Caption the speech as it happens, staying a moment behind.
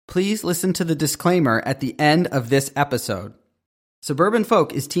Please listen to the disclaimer at the end of this episode. Suburban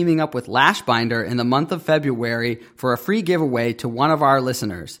Folk is teaming up with Lashbinder in the month of February for a free giveaway to one of our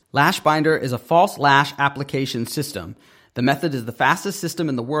listeners. Lashbinder is a false lash application system. The method is the fastest system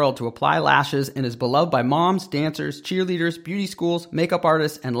in the world to apply lashes and is beloved by moms, dancers, cheerleaders, beauty schools, makeup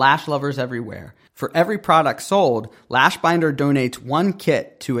artists, and lash lovers everywhere. For every product sold, Lashbinder donates one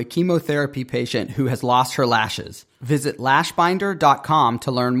kit to a chemotherapy patient who has lost her lashes. Visit lashbinder.com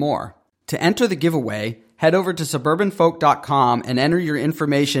to learn more. To enter the giveaway, head over to suburbanfolk.com and enter your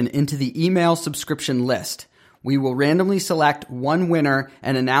information into the email subscription list. We will randomly select one winner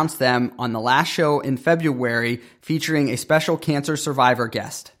and announce them on the last show in February, featuring a special cancer survivor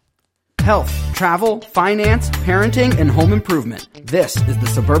guest. Health, travel, finance, parenting, and home improvement. This is the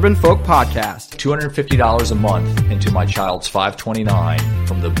Suburban Folk Podcast. $250 a month into my child's $529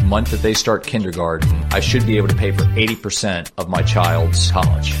 from the month that they start kindergarten. I should be able to pay for 80% of my child's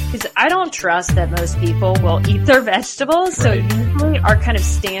college. Because I don't trust that most people will eat their vegetables. So usually our kind of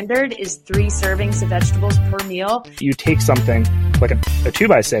standard is 3 servings of vegetables per meal. You take something like a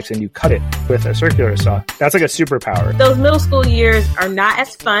 2x6 and you cut it with a circular saw. That's like a superpower. Those middle school years are not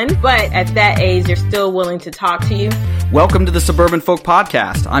as fun, but at that age, they're still willing to talk to you. Welcome to the Suburban Folk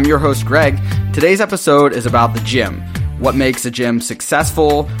Podcast. I'm your host, Greg. Today's episode is about the gym. What makes a gym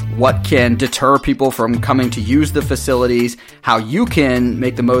successful, what can deter people from coming to use the facilities, how you can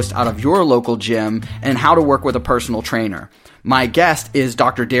make the most out of your local gym, and how to work with a personal trainer. My guest is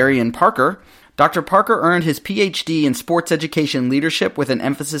Dr. Darian Parker. Dr. Parker earned his PhD in sports education leadership with an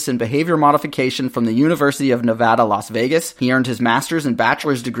emphasis in behavior modification from the University of Nevada, Las Vegas. He earned his master's and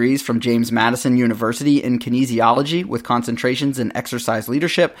bachelor's degrees from James Madison University in kinesiology with concentrations in exercise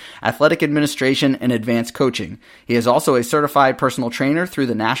leadership, athletic administration, and advanced coaching. He is also a certified personal trainer through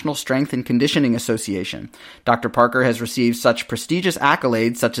the National Strength and Conditioning Association. Dr. Parker has received such prestigious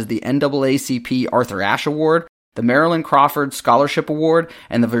accolades such as the NAACP Arthur Ashe Award, the Marilyn Crawford Scholarship Award,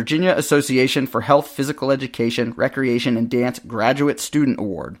 and the Virginia Association for Health, Physical Education, Recreation, and Dance Graduate Student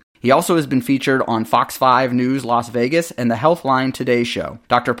Award. He also has been featured on Fox 5 News Las Vegas and the Healthline Today Show.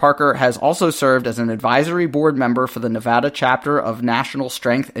 Dr. Parker has also served as an advisory board member for the Nevada chapter of National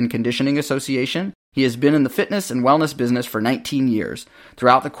Strength and Conditioning Association. He has been in the fitness and wellness business for 19 years.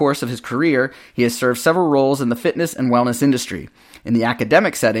 Throughout the course of his career, he has served several roles in the fitness and wellness industry. In the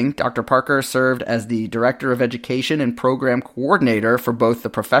academic setting, Dr. Parker served as the Director of Education and Program Coordinator for both the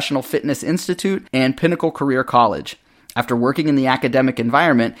Professional Fitness Institute and Pinnacle Career College. After working in the academic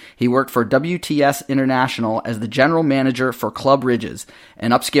environment, he worked for WTS International as the General Manager for Club Ridges,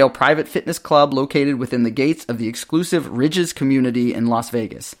 an upscale private fitness club located within the gates of the exclusive Ridges community in Las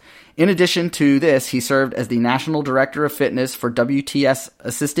Vegas. In addition to this, he served as the National Director of Fitness for WTS,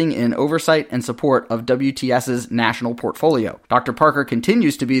 assisting in oversight and support of WTS's national portfolio. Dr. Parker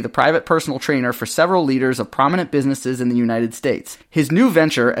continues to be the private personal trainer for several leaders of prominent businesses in the United States. His new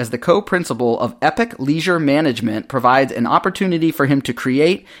venture as the co-principal of Epic Leisure Management provides an opportunity for him to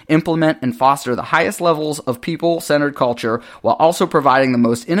create, implement, and foster the highest levels of people-centered culture while also providing the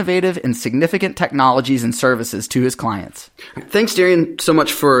most innovative and significant technologies and services to his clients. Thanks, Darian, so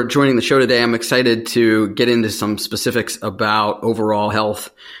much for joining the show today. I'm excited to get into some specifics about overall health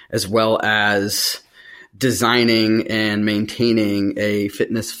as well as designing and maintaining a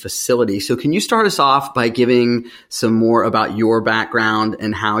fitness facility. So can you start us off by giving some more about your background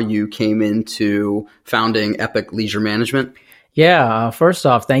and how you came into founding Epic Leisure Management? Yeah. First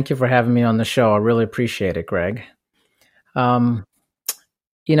off, thank you for having me on the show. I really appreciate it, Greg.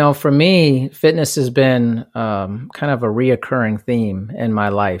 For me, fitness has been kind of a reoccurring theme in my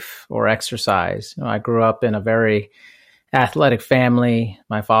life, or exercise. I grew up in a very athletic family.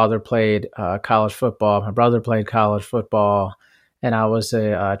 My father played college football. My brother played college football, and I was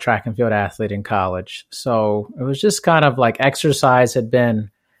a track and field athlete in college. So it was just kind of like exercise had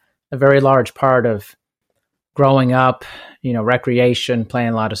been a very large part of growing up, recreation, playing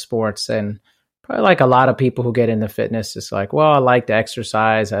a lot of sports, and probably like a lot of people who get into fitness, it's like, well, I like to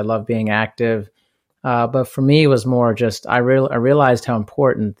exercise. I love being active. But for me, it was more just, I realized how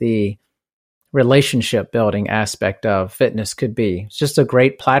important the relationship building aspect of fitness could be. It's just a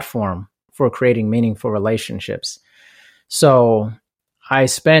great platform for creating meaningful relationships. So I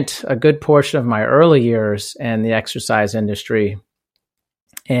spent a good portion of my early years in the exercise industry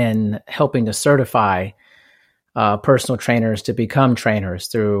in helping to certify personal trainers to become trainers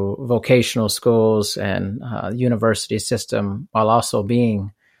through vocational schools and university system, while also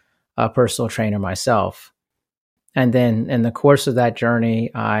being a personal trainer myself. And then in the course of that journey,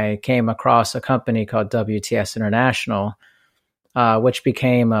 I came across a company called WTS International, which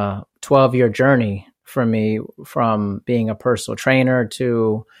became a 12-year journey for me from being a personal trainer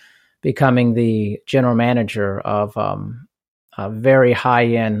to becoming the general manager of a very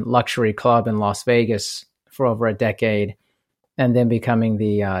high-end luxury club in Las Vegas for over a decade, and then becoming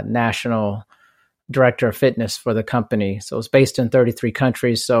the national director of fitness for the company. So it's based in 33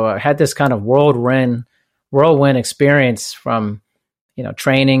 countries. So I had this kind of whirlwind experience from,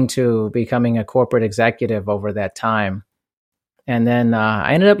 training to becoming a corporate executive over that time. And then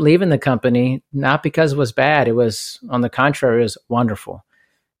I ended up leaving the company, not because it was bad. It was, on the contrary, it was wonderful.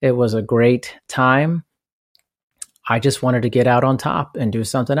 It was a great time. I just wanted to get out on top and do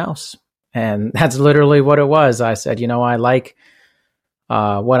something else. And that's literally what it was. I said, I like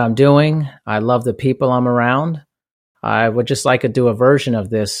what I'm doing. I love the people I'm around. I would just like to do a version of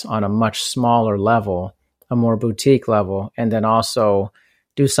this on a much smaller level, a more boutique level, and then also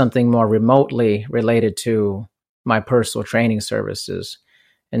do something more remotely related to my personal training services.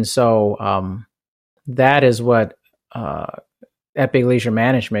 And so that is what Epic Leisure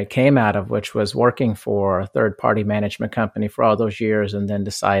Management came out of, which was working for a third-party management company for all those years and then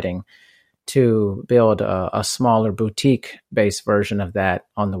deciding to build a smaller boutique-based version of that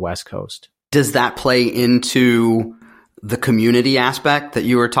on the West Coast. Does that play into the community aspect that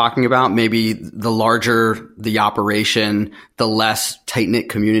you were talking about? Maybe the larger the operation, the less tight-knit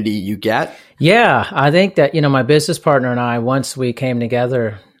community you get? Yeah, I think that, my business partner and I, once we came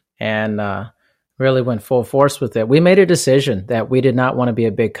together and really went full force with it, we made a decision that we did not want to be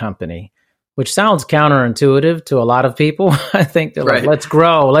a big company, which sounds counterintuitive to a lot of people. I think they're like, let's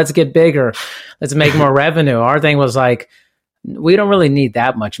grow, let's get bigger, let's make more revenue. Our thing was like, we don't really need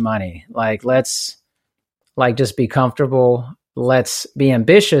that much money. Like, let's just be comfortable. Let's be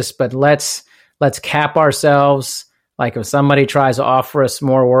ambitious, but let's cap ourselves. Like if somebody tries to offer us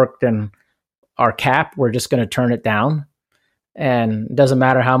more work than our cap, we're just going to turn it down. And it doesn't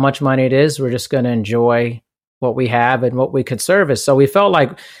matter how much money it is. We're just going to enjoy what we have and what we could service. So we felt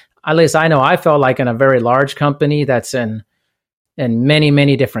like, at least I know I felt like in a very large company that's in many,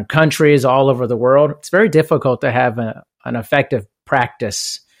 many different countries all over the world, it's very difficult to have an effective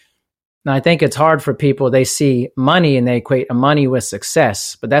practice. And I think it's hard for people. They see money and they equate money with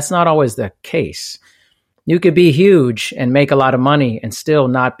success, but that's not always the case. You could be huge and make a lot of money and still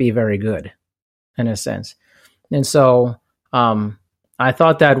not be very good, in a sense. And so I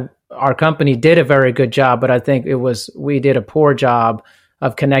thought that our company did a very good job, but I think we did a poor job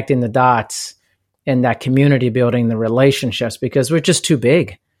of connecting the dots in that community building, the relationships, because we're just too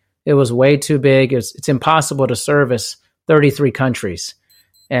big. It was way too big. It's impossible to service 33 countries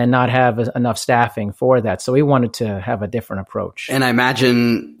and not have enough staffing for that. So we wanted to have a different approach. And I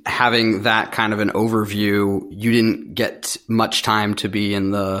imagine having that kind of an overview, you didn't get much time to be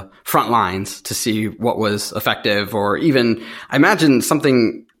in the front lines to see what was effective, or even, I imagine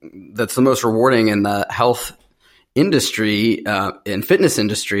something that's the most rewarding in the health industry, in fitness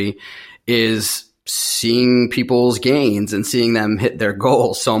industry, is seeing people's gains and seeing them hit their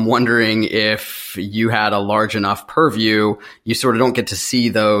goals. So I'm wondering if you had a large enough purview, you sort of don't get to see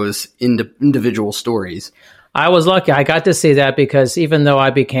those individual stories. I was lucky. I got to see that because even though I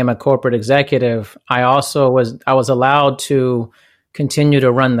became a corporate executive, I was allowed to continue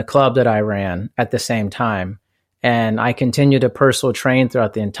to run the club that I ran at the same time. And I continued to personal train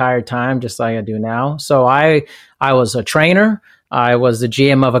throughout the entire time, just like I do now. So I was a trainer. I was the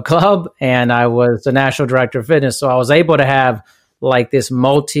GM of a club, and I was the national director of fitness. So I was able to have like this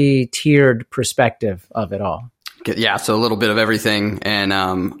multi-tiered perspective of it all. Yeah, so a little bit of everything. And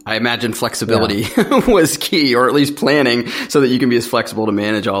I imagine flexibility was key, or at least planning so that you can be as flexible to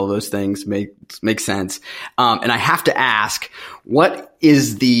manage all of those things makes sense. And I have to ask, what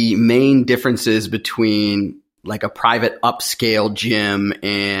is the main differences between like a private upscale gym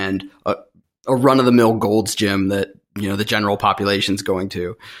and a run-of-the-mill Gold's Gym that the general population's going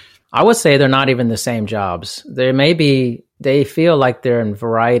to? I would say they're not even the same jobs. They feel like they're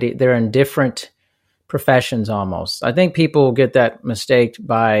in different professions almost. I think people get that mistake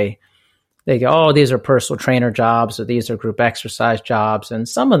they go, oh, these are personal trainer jobs, or these are group exercise jobs. And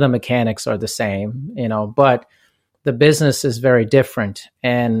some of the mechanics are the same, but the business is very different.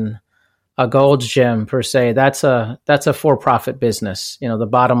 And a Gold's Gym per se, that's a for-profit business. The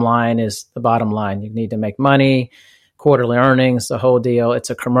bottom line is the bottom line. You need to make money, quarterly earnings, the whole deal. It's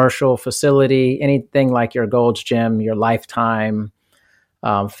a commercial facility. Anything like your Gold's Gym, your Lifetime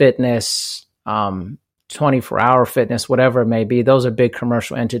Fitness, 24-hour fitness, whatever it may be, those are big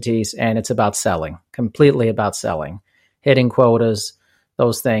commercial entities, and it's about selling, completely about selling, hitting quotas,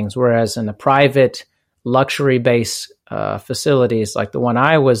 those things. Whereas in the private luxury-based facilities like the one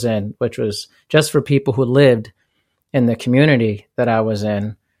I was in, which was just for people who lived in the community that I was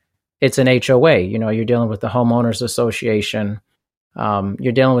in, it's an HOA. You're dealing with the homeowners association.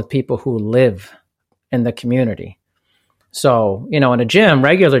 You're dealing with people who live in the community. So, in a gym,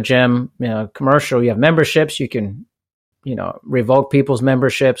 regular gym, commercial, you have memberships. You can, revoke people's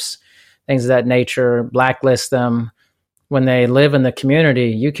memberships, things of that nature, blacklist them. When they live in the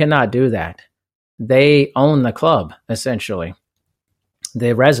community, you cannot do that. They own the club, essentially,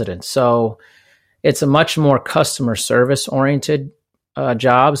 the residents. So it's a much more customer service oriented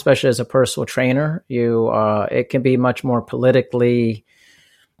job, especially as a personal trainer. It can be much more politically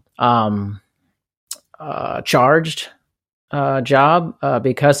charged job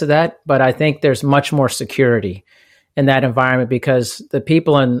because of that. But I think there's much more security in that environment because the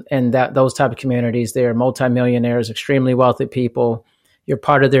people in those type of communities, they're multimillionaires, extremely wealthy people. You're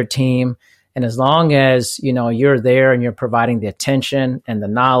part of their team. And as long as, you're there and you're providing the attention and the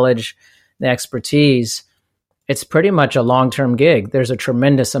knowledge, the expertise, it's pretty much a long-term gig. There's a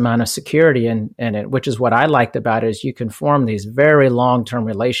tremendous amount of security in it, which is what I liked about it, is you can form these very long-term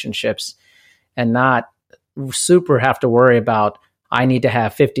relationships and not super have to worry about, I need to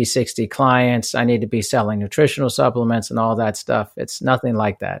have 50, 60 clients. I need to be selling nutritional supplements and all that stuff. It's nothing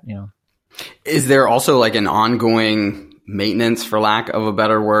like that, Is there also like an ongoing maintenance, for lack of a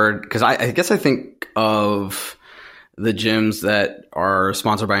better word? Because I guess I think of the gyms that are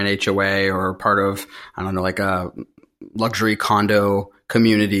sponsored by an HOA or part of, I don't know, like a luxury condo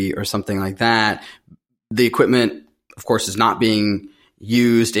community or something like that. The equipment, of course, is not being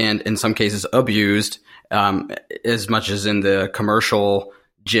used and in some cases abused as much as in the commercial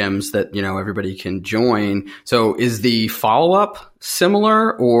gyms that, everybody can join. So is the follow-up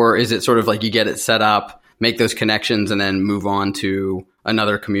similar, or is it sort of like you get it set up, make those connections, and then move on to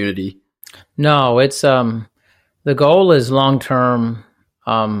another community? No, it's the goal is long-term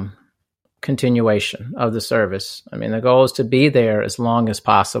continuation of the service. I mean, the goal is to be there as long as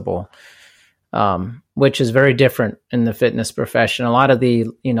possible, which is very different in the fitness profession. A lot of the,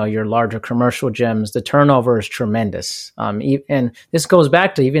 your larger commercial gyms, the turnover is tremendous. And this goes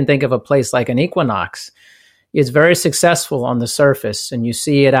back to even think of a place like an Equinox. It's very successful on the surface, and you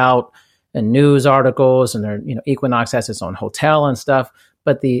see it out in news articles, and Equinox has its own hotel and stuff.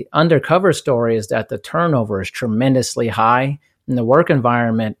 But the undercover story is that the turnover is tremendously high, and the work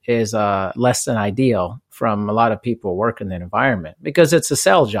environment is less than ideal from a lot of people working in the environment because it's a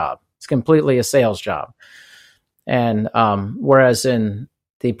sales job. It's completely a sales job. And whereas in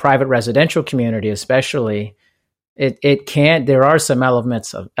the private residential community, especially, there are some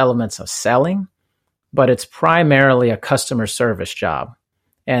elements of selling, but it's primarily a customer service job.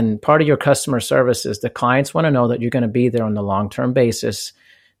 And part of your customer service is the clients want to know that you're going to be there on the long-term basis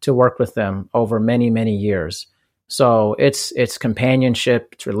to work with them over many, many years. So it's companionship,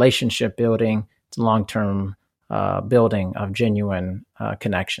 it's relationship building, it's long-term building of genuine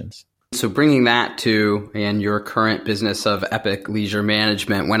connections. So bringing that to your current business of Epic Leisure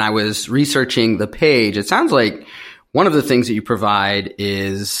Management, when I was researching the page, it sounds like one of the things that you provide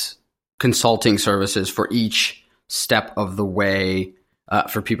is consulting services for each step of the way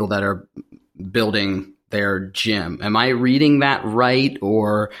for people that are building their gym. Am I reading that right,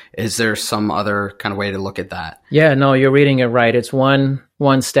 or is there some other kind of way to look at that? Yeah, no, you're reading it right. It's one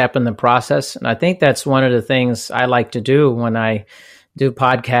step in the process. And I think that's one of the things I like to do when I do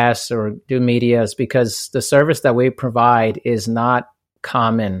podcasts or do media, is because the service that we provide is not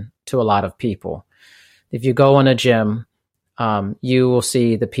common to a lot of people. If you go in a gym, you will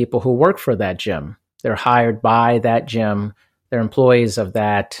see the people who work for that gym. They're hired by that gym. They're employees of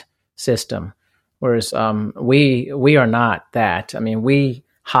that system. Whereas we are not that. I mean, we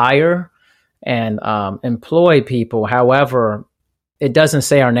hire and employ people. However, it doesn't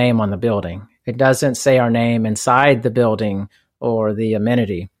say our name on the building. It doesn't say our name inside the building or the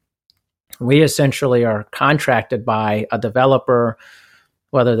amenity. We essentially are contracted by a developer,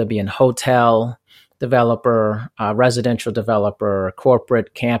 whether that be a hotel developer, residential developer,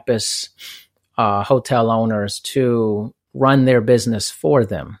 corporate campus, hotel owners, to run their business for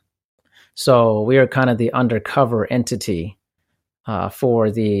them. So we are kind of the undercover entity for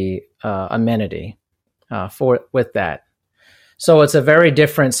the amenity with that. So it's a very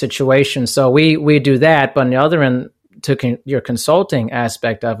different situation. So we do that, but on the other end, your consulting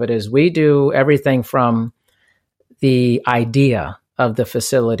aspect of it is we do everything from the idea of the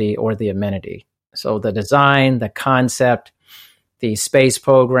facility or the amenity. So the design, the concept, the space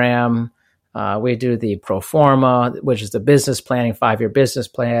program. We do the pro forma, which is the business planning, 5-year business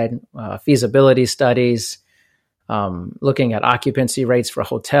plan, feasibility studies, looking at occupancy rates for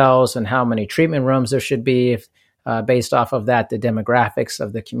hotels and how many treatment rooms there should be based off of that, the demographics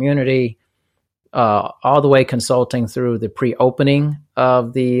of the community. all the way consulting through the pre-opening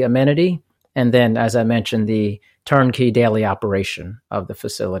of the amenity. And then, as I mentioned, the turnkey daily operation of the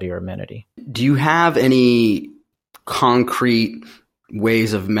facility or amenity. Do you have any concrete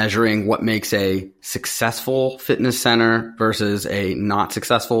ways of measuring what makes a successful fitness center versus a not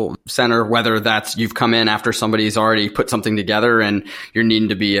successful center, whether that's you've come in after somebody's already put something together and you're needing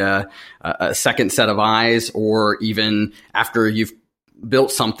to be a second set of eyes, or even after you've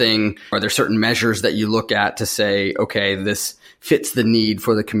built something? Are there certain measures that you look at to say, okay, this fits the need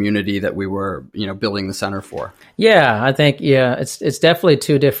for the community that we were, building the center for? Yeah, I think, it's definitely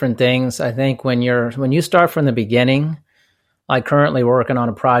two different things. I think when you start from the beginning, like currently working on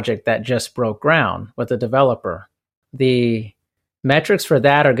a project that just broke ground with a developer, the metrics for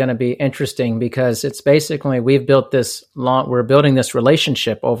that are going to be interesting because it's basically we're building this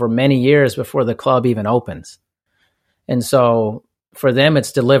relationship over many years before the club even opens. And so for them,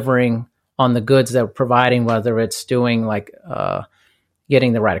 it's delivering on the goods that we're providing, whether it's doing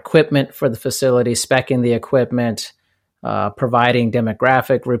getting the right equipment for the facility, speccing the equipment, providing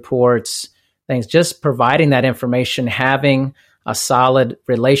demographic reports, things, just providing that information, having a solid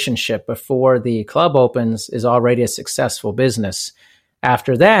relationship before the club opens is already a successful business.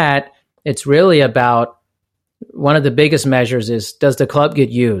 After that, it's really about one of the biggest measures is, does the club get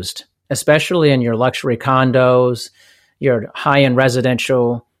used, especially in your luxury condos, your high-end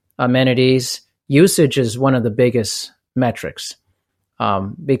residential amenities? Usage is one of the biggest metrics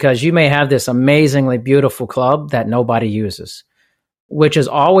because you may have this amazingly beautiful club that nobody uses, which is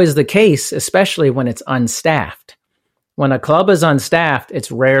always the case, especially when it's unstaffed. When a club is unstaffed,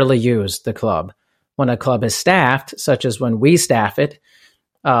 it's rarely used, the club. When a club is staffed, such as when we staff it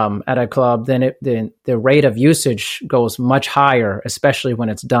at a club, then the rate of usage goes much higher, especially when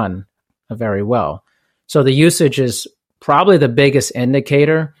it's done very well. So the usage is probably the biggest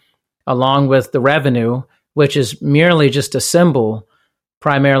indicator, along with the revenue, which is merely just a symbol,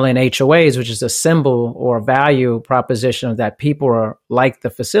 primarily in HOAs, which is a symbol or value proposition of that people are like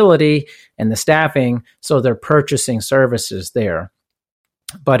the facility and the staffing, so they're purchasing services there.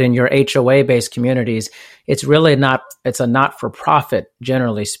 But in your HOA-based communities, it's really it's a not-for-profit,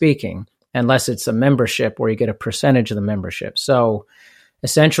 generally speaking, unless it's a membership where you get a percentage of the membership. So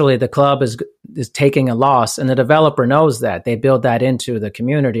essentially, the club is taking a loss, and the developer knows that. They build that into the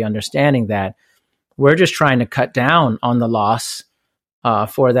community, understanding that we're just trying to cut down on the loss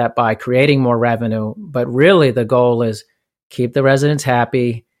for that by creating more revenue. But really, the goal is keep the residents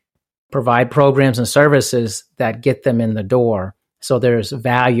happy, provide programs and services that get them in the door, so there's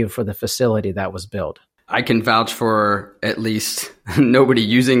value for the facility that was built. I can vouch for at least nobody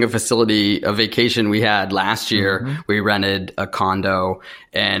using a facility. A vacation we had last year, we rented a condo,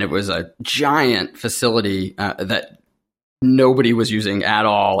 and it was a giant facility that nobody was using at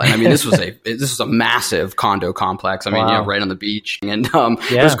all. And I mean, this was a massive condo complex. I mean, Wow. right on the beach, and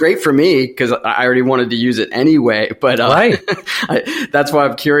it was great for me because I already wanted to use it anyway. But Right. that's why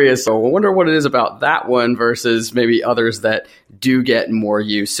I'm curious. So I wonder what it is about that one versus maybe others that do get more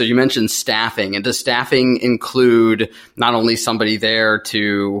use. So you mentioned staffing, and does staffing include not only somebody there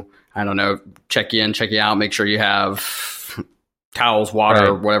to, I don't know, check you in, check you out, make sure you have towels,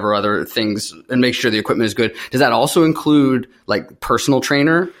 water, Right. whatever other things, and make sure the equipment is good? Does that also include like personal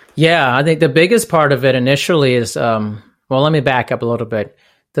trainer? Yeah, I think the biggest part of it initially is, let me back up a little bit.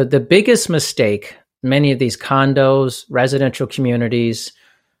 The biggest mistake, many of these condos, residential communities,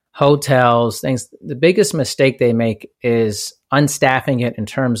 hotels, things, the biggest mistake they make is unstaffing it in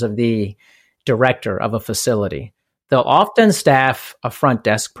terms of the director of a facility. They'll often staff a front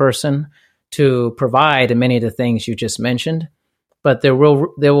desk person to provide many of the things you just mentioned, but there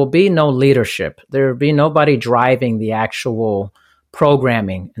will be no leadership. There will be nobody driving the actual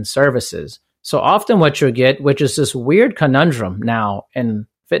programming and services. So often what you get, which is this weird conundrum now in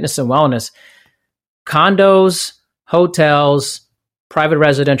fitness and wellness, condos, hotels, private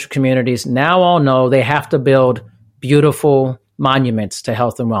residential communities now all know they have to build beautiful monuments to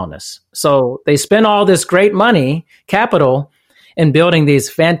health and wellness. So they spend all this great money, capital, in building these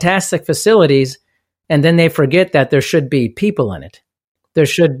fantastic facilities, and then they forget that there should be people in it. There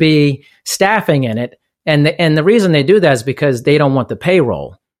should be staffing in it. And the reason they do that is because they don't want the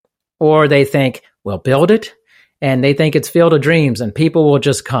payroll. Or they think, well, build it, and they think it's Field of Dreams, and people will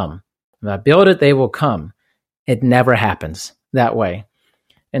just come. If I build it, they will come. It never happens that way.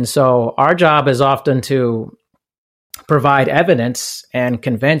 And so our job is often to provide evidence and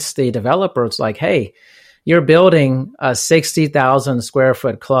convince the developers like, hey, you're building a 60,000 square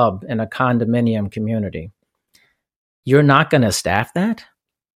foot club in a condominium community. You're not going to staff that?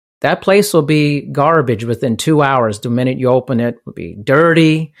 That place will be garbage within 2 hours. The minute you open it, will be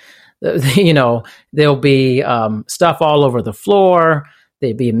dirty. You know, there'll be stuff all over the floor.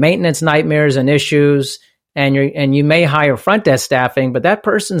 There'd be maintenance nightmares and issues, and you may hire front desk staffing, but that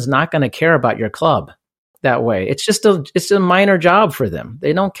person's not going to care about your club that way. It's a minor job for them.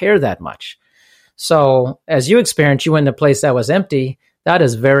 They don't care that much. So as you experienced, you went in a place that was empty. That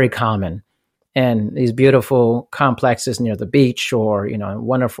is very common. And these beautiful complexes near the beach or, you know,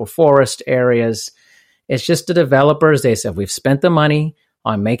 wonderful forest areas. It's just the developers. They said, we've spent the money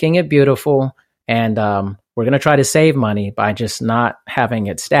on making it beautiful, and we're going to try to save money by just not having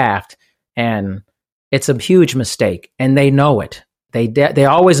it staffed. And it's a huge mistake, and they know it. They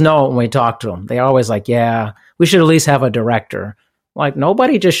always know it when we talk to them. They're always like, yeah, we should at least have a director. Like,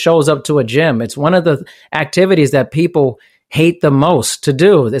 nobody just shows up to a gym. It's one of the activities that people hate the most to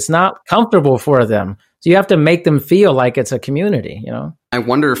do. It's not comfortable for them. So you have to make them feel like it's a community, you know? I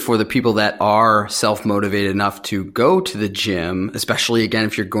wonder for the people that are self-motivated enough to go to the gym, especially again,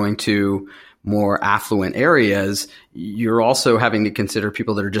 if you're going to more affluent areas, you're also having to consider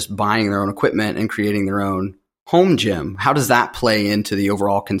people that are just buying their own equipment and creating their own home gym. How does that play into the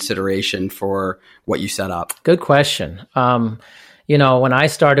overall consideration for what you set up? Good question. You know, when I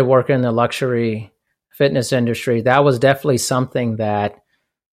started working in the luxury fitness industry, that was definitely something that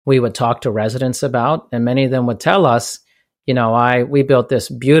we would talk to residents about. And many of them would tell us, you know, we built this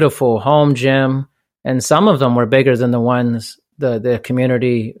beautiful home gym, and some of them were bigger than the ones, the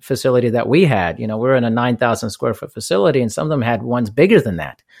community facility that we had. You know, we're in a 9,000 square foot facility, and some of them had ones bigger than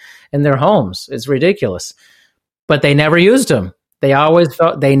that in their homes. It's ridiculous. But they never used them. They always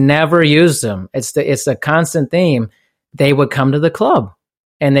felt they never used them. It's a constant theme. They would come to the club,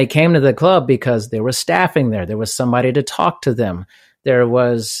 and they came to the club because there was staffing there. There was somebody to talk to them. There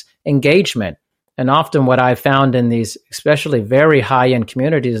was engagement. And often what I found in these, especially very high-end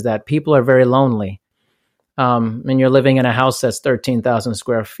communities, is that people are very lonely. And you're living in a house that's 13,000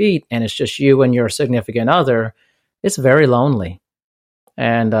 square feet, and it's just you and your significant other. It's very lonely.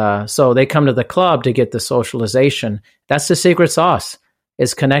 And so they come to the club to get the socialization. That's the secret sauce,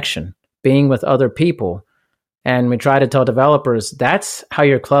 is connection, being with other people. And we try to tell developers, that's how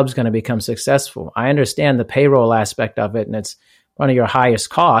your club's going to become successful. I understand the payroll aspect of it, and it's one of your highest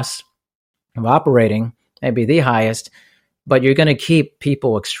costs of operating, maybe the highest, but you're going to keep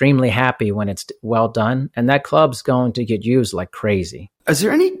people extremely happy when it's well done. And that club's going to get used like crazy. Is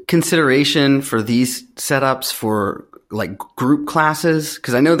there any consideration for these setups for like group classes?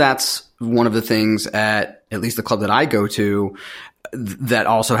 Because I know that's one of the things at least the club that I go to that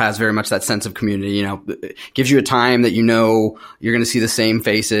also has very much that sense of community. You know, it gives you a time that you know you're going to see the same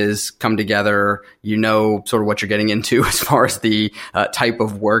faces come together. You know sort of what you're getting into as far as the type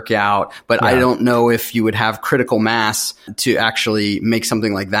of workout. But yeah. I don't know if you would have critical mass to actually make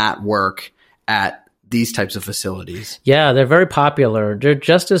something like that work at these types of facilities. Yeah, they're very popular. They're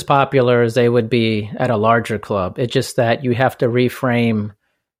just as popular as they would be at a larger club. It's just that you have to reframe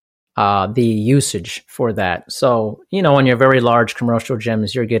the usage for that. So, you know, when you're very large commercial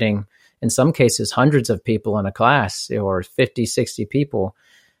gyms, you're getting, in some cases, hundreds of people in a class or 50, 60 people.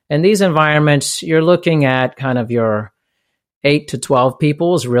 In these environments, you're looking at kind of your 8 to 12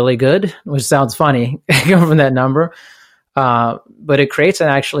 people is really good, which sounds funny coming from that number. But it creates an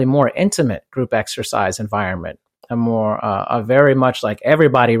actually more intimate group exercise environment, a very much like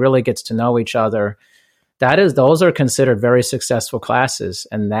everybody really gets to know each other. Those are considered very successful classes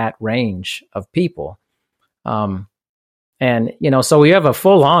in that range of people. And, you know, so we have a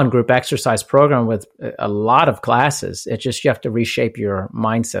full-on group exercise program with a lot of classes. It's just you have to reshape your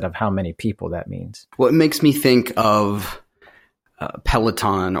mindset of how many people that means. Well, it makes me think of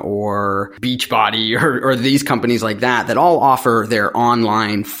Peloton or Beachbody or these companies like that all offer their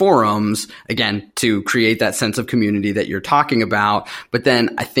online forums, again, to create that sense of community that you're talking about. But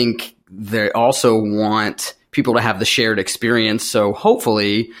then I think they also want people to have the shared experience. So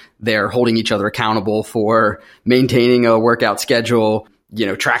hopefully they're holding each other accountable for maintaining a workout schedule, you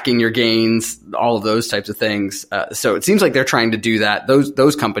know, tracking your gains, all of those types of things. So it seems like they're trying to do that.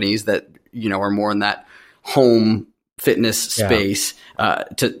 Those companies that, you know, are more in that home fitness space,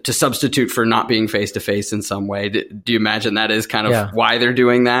 to substitute for not being face-to-face in some way. Do you imagine that is kind of why they're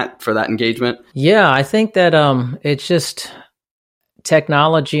doing that, for that engagement? Yeah, I think that it's just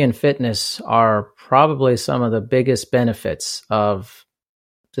technology and fitness are probably some of the biggest benefits of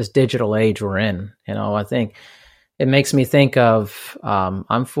this digital age we're in. You know, I think it makes me think of,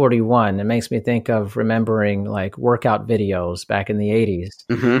 I'm 41. It makes me think of remembering like workout videos back in the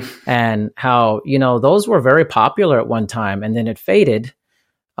 80s and how, you know, those were very popular at one time and then it faded.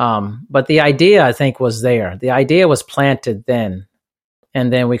 But the idea, I think, was there. The idea was planted then.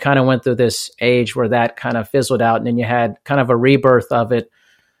 And then we kind of went through this age where that kind of fizzled out. And then you had kind of a rebirth of it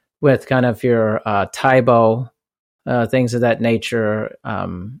with kind of your Taibo, things of that nature.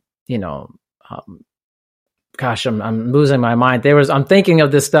 Gosh, I'm losing my mind. I'm thinking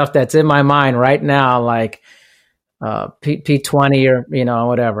of this stuff that's in my mind right now, like P20 or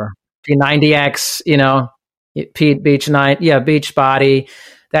whatever, P90X, Beach Body.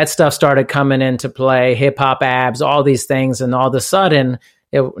 That stuff started coming into play. Hip Hop Abs, all these things, and all of a sudden,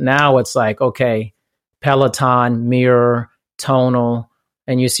 now it's like, okay, Peloton, Mirror, Tonal,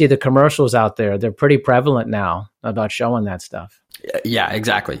 and you see the commercials out there. They're pretty prevalent now about showing that stuff. Yeah,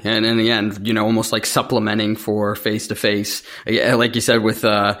 exactly. And in the end, almost like supplementing for face-to-face, like you said, with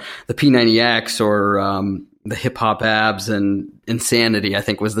the P90X or the Hip Hop Abs and Insanity, I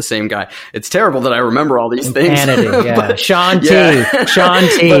think was the same guy. It's terrible that I remember all these things. Insanity, yeah. But, Sean T.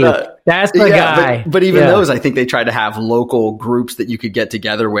 That's the guy. But even those, I think they tried to have local groups that you could get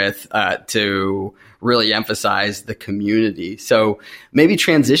together with to really emphasize the community. So maybe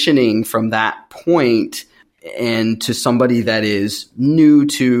transitioning from that point and to somebody that is new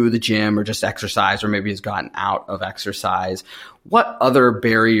to the gym or just exercise, or maybe has gotten out of exercise, what other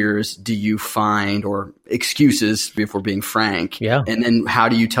barriers do you find, or excuses, if we're being frank? Yeah. And then how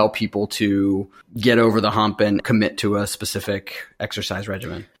do you tell people to get over the hump and commit to a specific exercise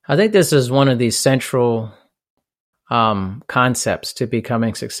regimen? I think this is one of these central concepts to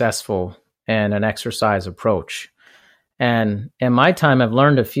becoming successful in an exercise approach. And in my time, I've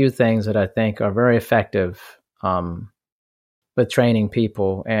learned a few things that I think are very effective with training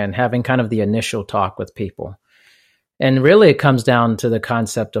people and having kind of the initial talk with people. And really, it comes down to the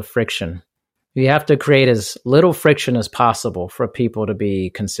concept of friction. You have to create as little friction as possible for people to be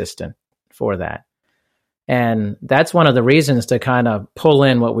consistent for that. And that's one of the reasons to kind of pull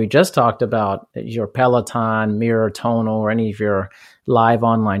in what we just talked about, your Peloton, Mirror, Tonal, or any of your live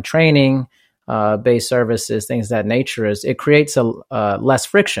online training, based services, things of that nature, is it creates a less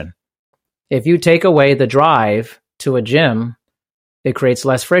friction. If you take away the drive to a gym, it creates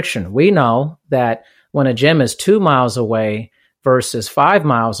less friction. We know that when a gym is 2 miles away versus 5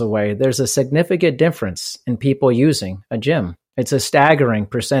 miles away, there's a significant difference in people using a gym. It's a staggering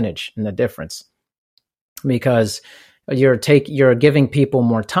percentage in the difference, because you're giving people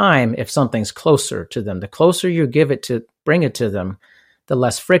more time if something's closer to them. The closer you bring it to them, the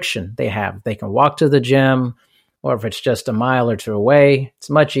less friction they have. They can walk to the gym, or if it's just a mile or two away, it's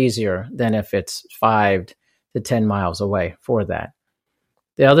much easier than if it's 5 to 10 miles away for that.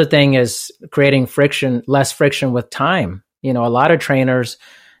 The other thing is creating less friction with time. A lot of trainers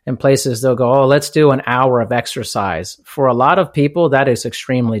and places, they'll go, let's do an hour of exercise. For a lot of people, that is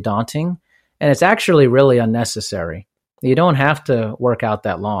extremely daunting, and it's actually really unnecessary. You don't have to work out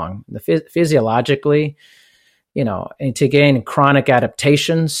that long. Physiologically, and to gain chronic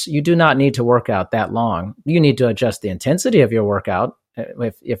adaptations, you do not need to work out that long. You need to adjust the intensity of your workout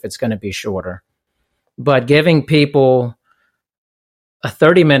if it's going to be shorter. But giving people a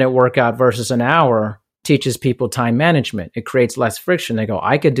 30-minute workout versus an hour teaches people time management. It creates less friction. They go,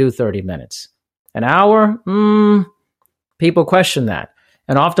 I could do 30 minutes. An hour? People question that.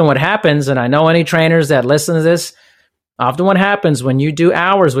 And often what happens, and I know any trainers that listen to this, often what happens when you do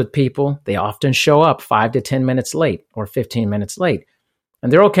hours with people, they often show up 5 to 10 minutes late or 15 minutes late.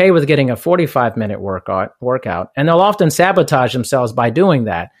 And they're okay with getting a 45-minute workout, and they'll often sabotage themselves by doing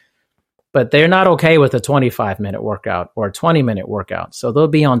that. But they're not okay with a 25-minute workout or a 20-minute workout. So they'll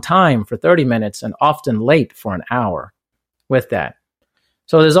be on time for 30 minutes and often late for an hour with that.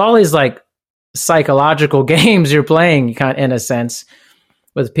 So there's all these like psychological games you're playing in a sense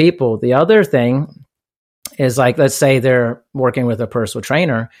with people. The other thing is, like, let's say they're working with a personal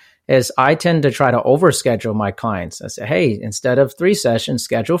trainer, is I tend to try to overschedule my clients. I say, hey, instead of 3 sessions,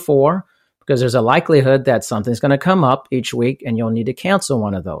 schedule 4, because there's a likelihood that something's going to come up each week and you'll need to cancel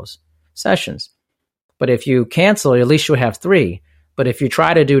one of those sessions. But if you cancel, at least you'll have 3. But if you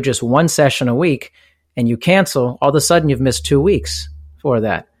try to do just 1 session a week and you cancel, all of a sudden you've missed 2 weeks for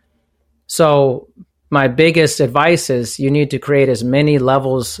that. So my biggest advice is you need to create as many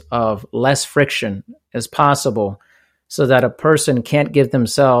levels of less friction as possible so that a person can't give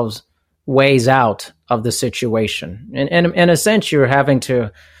themselves ways out of the situation. And in a sense, you're having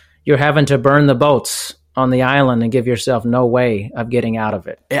to burn the boats on the island and give yourself no way of getting out of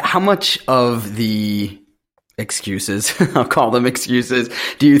it. How much of the excuses, I'll call them excuses,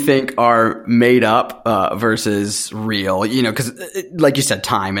 do you think are made up versus real? You know, because like you said,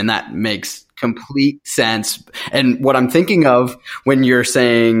 time, and that makes complete sense. And what I'm thinking of when you're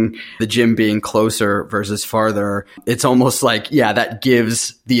saying the gym being closer versus farther, it's almost like, yeah, that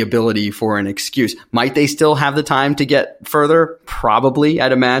gives the ability for an excuse. Might they still have the time to get further? Probably,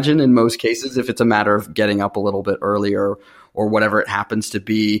 I'd imagine, in most cases, if it's a matter of getting up a little bit earlier or whatever it happens to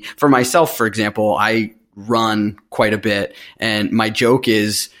be. For myself, for example, I run quite a bit, and my joke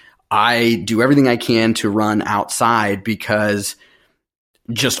is I do everything I can to run outside because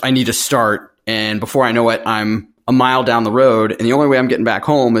I need to start. And before I know it, I'm a mile down the road. And the only way I'm getting back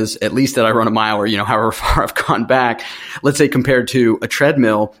home is at least that I run a mile or, however far I've gone back. Let's say compared to a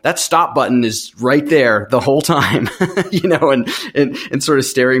treadmill, that stop button is right there the whole time, and sort of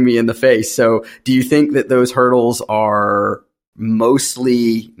staring me in the face. So do you think that those hurdles are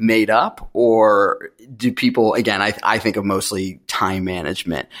mostly made up, or do people, again, I think of mostly time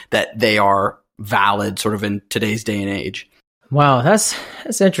management, that they are valid sort of in today's day and age? Wow, that's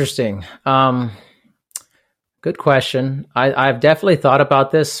interesting. Good question. I've definitely thought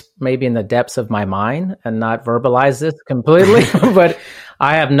about this maybe in the depths of my mind and not verbalized this completely, but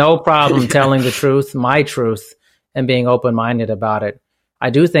I have no problem telling the truth, my truth, and being open-minded about it. I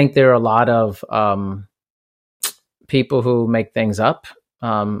do think there are a lot of people who make things up.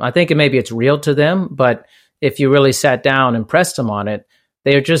 I think maybe it's real to them, but if you really sat down and pressed them on it,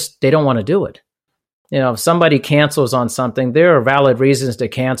 they don't want to do it. If somebody cancels on something, there are valid reasons to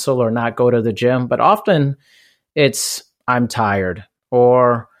cancel or not go to the gym, but often it's, I'm tired,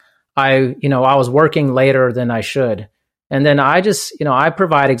 or I was working later than I should. And then I just, I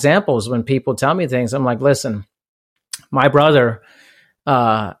provide examples when people tell me things. I'm like, listen, my brother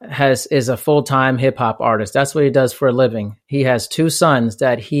is a full-time hip hop artist. That's what he does for a living. He has 2 sons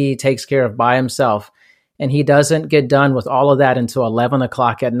that he takes care of by himself, and he doesn't get done with all of that until 11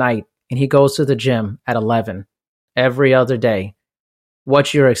 o'clock at night. And he goes to the gym at 11 every other day.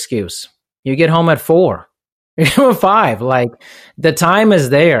 What's your excuse? You get home at 4, 5. Like, the time is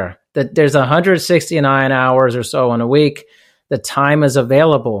there. There's 169 hours or so in a week. The time is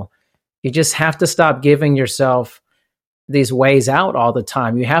available. You just have to stop giving yourself these ways out all the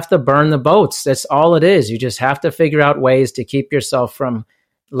time. You have to burn the boats. That's all it is. You just have to figure out ways to keep yourself from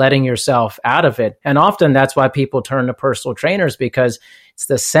letting yourself out of it. And often that's why people turn to personal trainers, because it's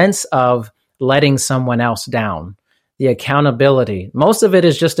the sense of letting someone else down, the accountability. Most of it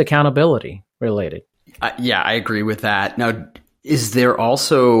is just accountability related. Yeah, I agree with that. Now, is there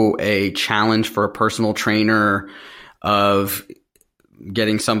also a challenge for a personal trainer of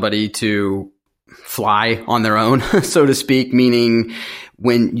getting somebody to fly on their own, so to speak? Meaning,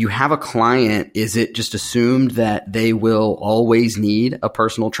 when you have a client, is it just assumed that they will always need a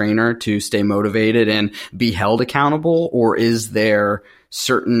personal trainer to stay motivated and be held accountable? Or is there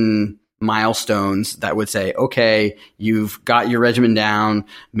certain milestones that would say, okay, you've got your regimen down.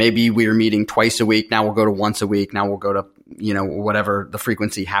 Maybe we're meeting twice a week. Now we'll go to once a week. Now we'll go to, whatever the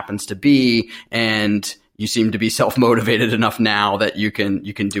frequency happens to be. And you seem to be self-motivated enough now that you can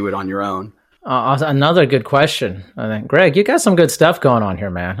do it on your own. Another good question. I think, Greg, you got some good stuff going on here,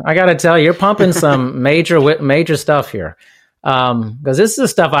 man. I got to tell you, you're pumping some major stuff here. Because this is the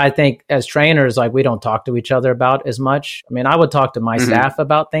stuff I think as trainers, like, we don't talk to each other about as much. I mean, I would talk to my staff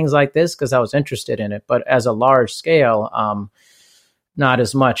about things like this because I was interested in it, but as a large scale, not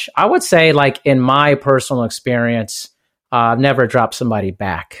as much. I would say, like, in my personal experience, I've never dropped somebody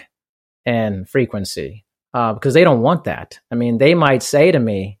back in frequency because they don't want that. I mean, they might say to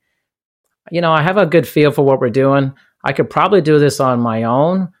me, I have a good feel for what we're doing. I could probably do this on my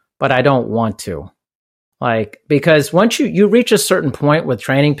own, but I don't want to. Like, because once you reach a certain point with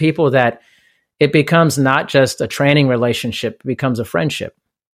training people that it becomes not just a training relationship, it becomes a friendship.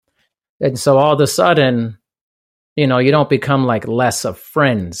 And so all of a sudden, you don't become like less of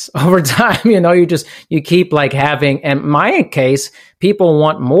friends over time. You keep like having, and in my case, people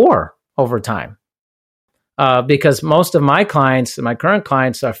want more over time. Because most of my clients, my current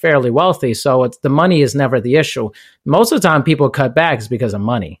clients, are fairly wealthy. So the money is never the issue. Most of the time people cut back is because of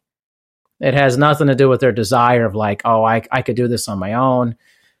money. It has nothing to do with their desire of like, oh, I could do this on my own.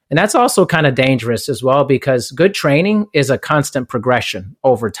 And that's also kind of dangerous as well, because good training is a constant progression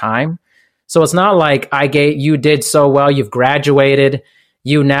over time. So it's not like you did so well, you've graduated,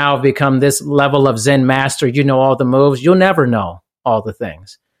 you now have become this level of Zen master, you know all the moves. You'll never know all the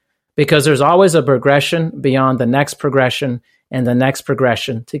things, because there's always a progression beyond the next progression and the next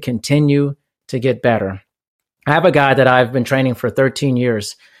progression to continue to get better. I have a guy that I've been training for 13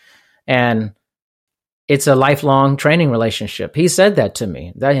 years, and it's a lifelong training relationship. He said that to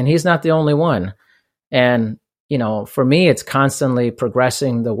me, and he's not the only one. And for me, it's constantly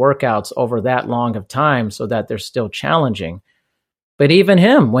progressing the workouts over that long of time so that they're still challenging. But even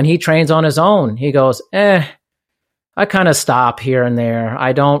him, when he trains on his own, he goes, I kind of stop here and there.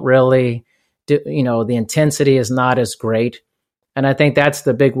 I don't really do, the intensity is not as great. And I think that's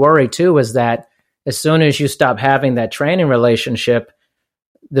the big worry too, is that as soon as you stop having that training relationship,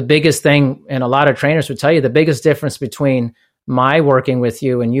 the biggest thing, and a lot of trainers would tell you, the biggest difference between my working with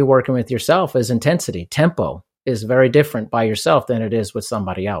you and you working with yourself is intensity. Tempo is very different by yourself than it is with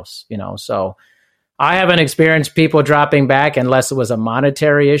somebody else, So I haven't experienced people dropping back unless it was a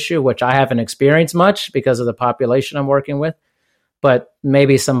monetary issue, which I haven't experienced much because of the population I'm working with. But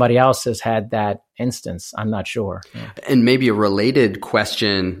maybe somebody else has had that instance. I'm not sure. Yeah. And maybe a related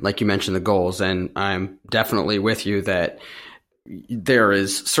question, like you mentioned the goals, and I'm definitely with you that there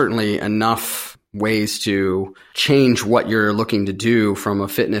is certainly enough ways to change what you're looking to do from a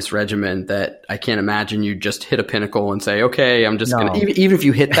fitness regimen that I can't imagine you just hit a pinnacle and say, okay, I'm just going to, even if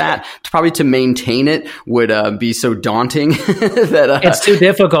you hit that, probably to maintain it would be so daunting that it's too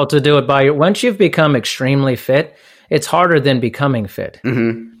difficult to do it once you've become extremely fit, it's harder than becoming fit.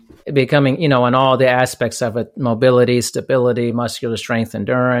 Mm-hmm. Becoming, in all the aspects of it, mobility, stability, muscular strength,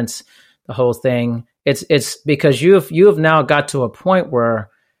 endurance, the whole thing. It's because you have now got to a point where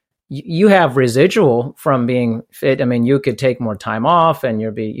you have residual from being fit. I mean, you could take more time off and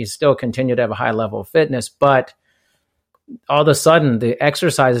you still continue to have a high level of fitness, but all of a sudden the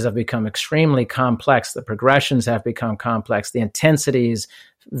exercises have become extremely complex. The progressions have become complex. The intensity is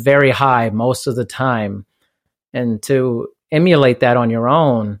very high most of the time. And to emulate that on your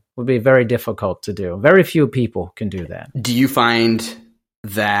own would be very difficult to do. Very few people can do that. Do you find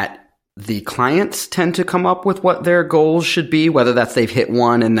that the clients tend to come up with what their goals should be, whether that's they've hit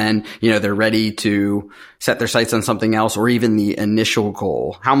one and then, they're ready to set their sights on something else, or even the initial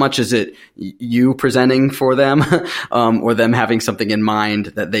goal? How much is it you presenting for them or them having something in mind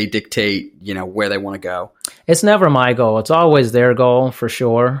that they dictate, where they want to go? It's never my goal. It's always their goal for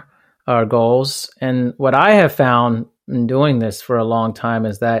sure, our goals. And what I have found in doing this for a long time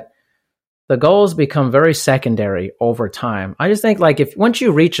is that the goals become very secondary over time. I just think once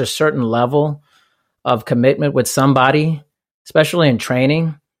you reach a certain level of commitment with somebody, especially in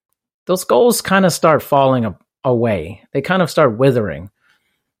training, those goals kind of start falling away. They kind of start withering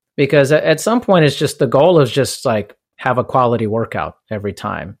because at some point it's just the goal is just have a quality workout every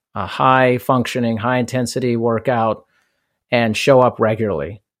time, a high functioning, high intensity workout, and show up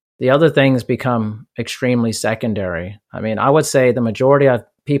regularly. The other things become extremely secondary. I mean, I would say the majority of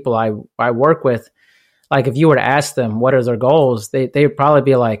people I work with, if you were to ask them what are their goals, they'd probably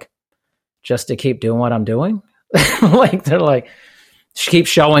be just to keep doing what I'm doing. They're keep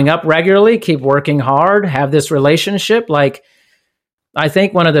showing up regularly, keep working hard, have this relationship. I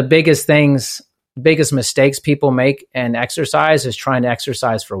think one of the biggest mistakes people make in exercise is trying to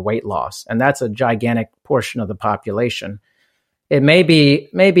exercise for weight loss. And that's a gigantic portion of the population. It maybe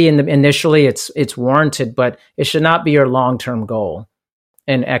initially it's warranted, but it should not be your long-term goal.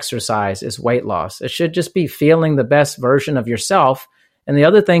 In exercise is weight loss. It should just be feeling the best version of yourself, and the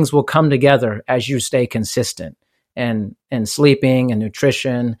other things will come together as you stay consistent. And sleeping and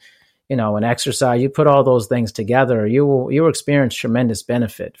nutrition, and exercise, you put all those things together, you will experience tremendous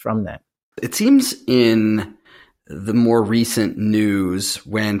benefit from that. It seems in the more recent news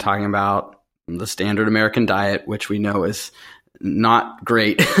when talking about the standard American diet, which we know is not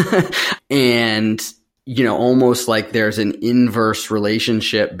great, and almost like there's an inverse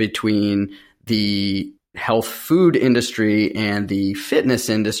relationship between the health food industry and the fitness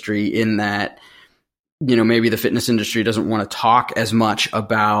industry in that, maybe the fitness industry doesn't want to talk as much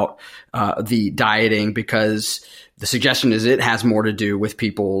about the dieting because the suggestion is it has more to do with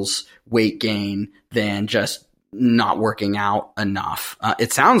people's weight gain than just not working out enough.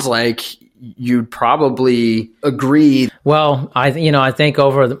 It sounds like you'd probably agree. Well, I think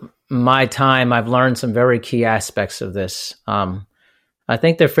over my time, I've learned some very key aspects of this. I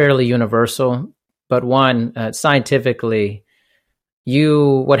think they're fairly universal, but one, scientifically,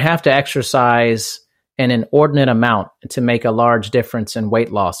 you would have to exercise an inordinate amount to make a large difference in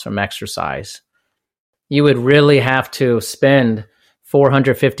weight loss from exercise. You would really have to spend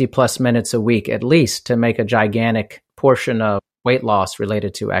 450 plus minutes a week at least to make a gigantic portion of weight loss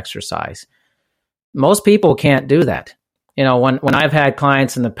related to exercise. Most people can't do that. When I've had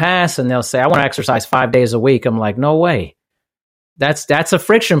clients in the past and they'll say, I want to exercise 5 days a week, I'm like, no way. That's a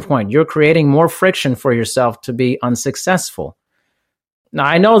friction point. You're creating more friction for yourself to be unsuccessful. Now,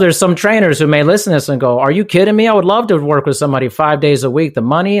 I know there's some trainers who may listen to this and go, are you kidding me? I would love to work with somebody 5 days a week. The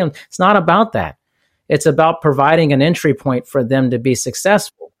money, and it's not about that. It's about providing an entry point for them to be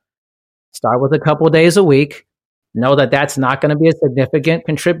successful. Start with a couple of days a week, know that that's not going to be a significant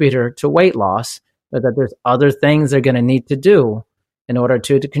contributor to weight loss, but that there's other things they're going to need to do in order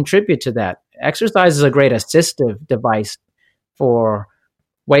to contribute to that. Exercise is a great assistive device for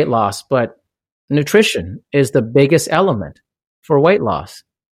weight loss, but nutrition is the biggest element for weight loss.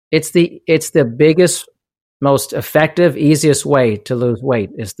 It's the biggest, most effective, easiest way to lose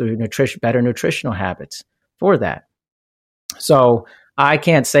weight is through better nutritional habits for that. So I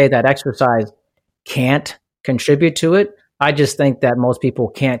can't say that exercise can't contribute to it. I just think that most people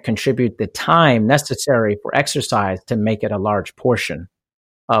can't contribute the time necessary for exercise to make it a large portion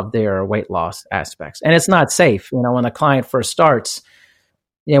of their weight loss aspects. And it's not safe. When a client first starts,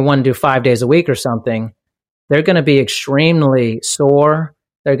 want to do 5 days a week or something, they're going to be extremely sore.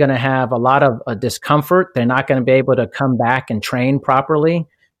 They're going to have a lot of discomfort. They're not going to be able to come back and train properly.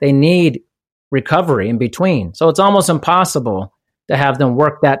 They need recovery in between. So it's almost impossible to have them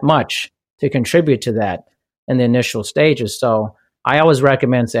work that much to contribute to that in the initial stages. So I always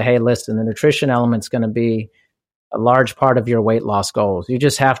recommend say, hey, listen, the nutrition element's going to be a large part of your weight loss goals. You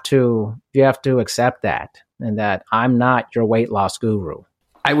just have to accept that, and that I'm not your weight loss guru.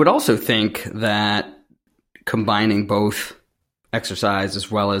 I would also think that combining both exercise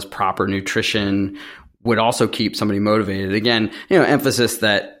as well as proper nutrition would also keep somebody motivated. Again, emphasis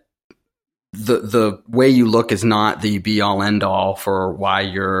that the way you look is not the be all end all for why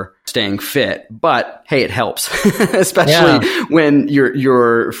you're staying fit, but hey, it helps, especially when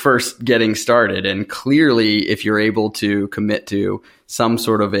you're first getting started. And clearly, if you're able to commit to some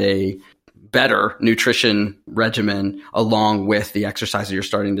sort of a better nutrition regimen along with the exercise that you're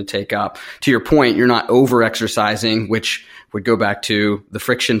starting to take up, to your point, you're not over exercising, which would go back to the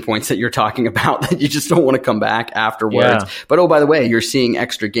friction points that you're talking about, that you just don't want to come back afterwards. Yeah. But, oh, by the way, you're seeing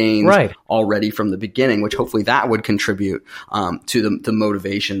extra gains already from the beginning, which hopefully that would contribute to the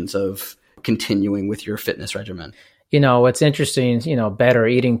motivations of continuing with your fitness regimen. It's interesting, better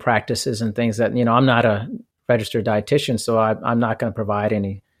eating practices and things that, I'm not a registered dietitian, so I'm not going to provide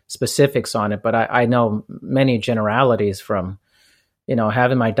any specifics on it, but I know many generalities from,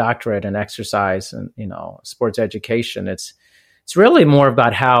 having my doctorate in exercise and, sports education. It's really more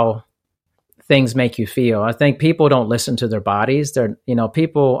about how things make you feel. I think people don't listen to their bodies. I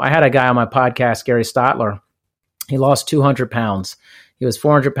had a guy on my podcast, Gary Stotler. He lost 200 pounds. He was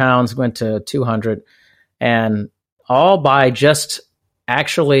 400 pounds, went to 200, and all by just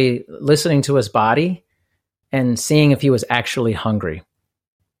actually listening to his body and seeing if he was actually hungry.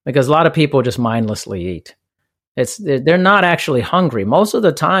 Because a lot of people just mindlessly eat. They're not actually hungry. Most of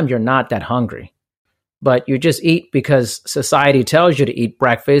the time, you're not that hungry. But you just eat because society tells you to eat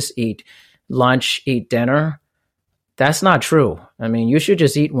breakfast, eat lunch, eat dinner. That's not true. I mean, you should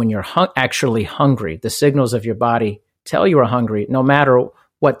just eat when you're actually hungry. The signals of your body tell you are hungry, no matter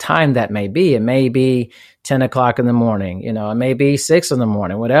what time that may be. It may be 10 o'clock in the morning. It may be 6 in the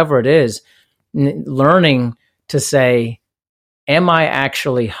morning, whatever it is. Learning to say, am I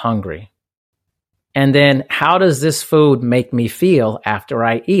actually hungry? And then how does this food make me feel after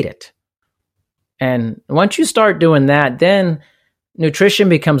I eat it? And once you start doing that, then nutrition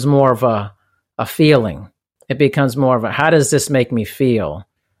becomes more of a feeling. It becomes more of how does this make me feel?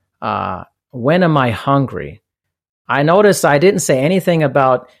 When am I hungry? I noticed I didn't say anything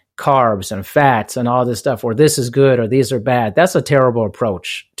about carbs and fats and all this stuff, or this is good or these are bad. That's a terrible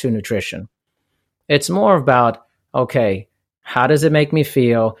approach to nutrition. It's more about, okay, how does it make me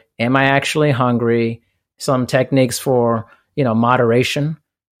feel? Am I actually hungry? Some techniques for, moderation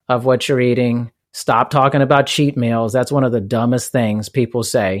of what you're eating. Stop talking about cheat meals. That's one of the dumbest things people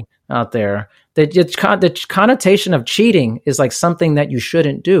say out there. The connotation of cheating is like something that you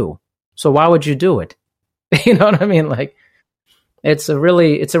shouldn't do. So why would you do it? You know what I mean? Like, it's a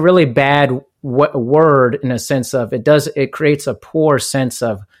really bad word in a sense of it creates a poor sense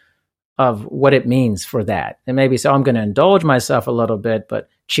of what it means for that. And maybe say, I'm going to indulge myself a little bit, but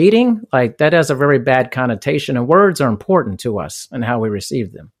cheating, like that has a very bad connotation, and words are important to us and how we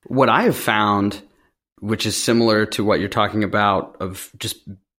receive them. What I have found, which is similar to what you're talking about of just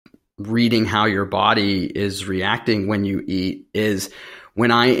reading how your body is reacting when you eat, is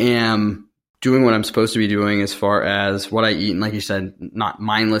when I am doing what I'm supposed to be doing as far as what I eat, and like you said, not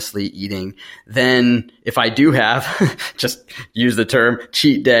mindlessly eating, then if I do have, just use the term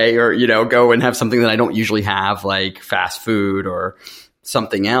cheat day, or, go and have something that I don't usually have, like fast food or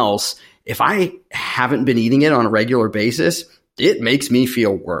something else, if I haven't been eating it on a regular basis, it makes me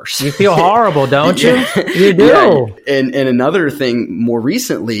feel worse. You feel horrible, don't you? You do. Yeah. And another thing more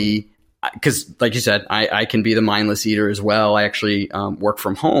recently, because like you said, I can be the mindless eater as well. I actually work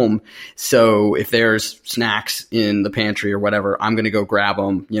from home. So if there's snacks in the pantry or whatever, I'm going to go grab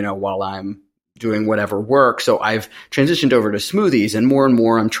them, while I'm doing whatever work. So I've transitioned over to smoothies, and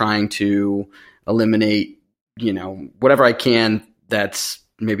more I'm trying to eliminate, whatever I can that's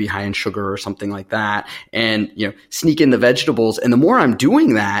maybe high in sugar or something like that, and, sneak in the vegetables. And the more I'm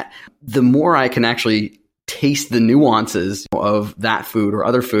doing that, the more I can actually taste the nuances of that food or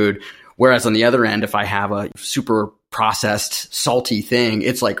other food. Whereas on the other end, if I have a super processed salty thing,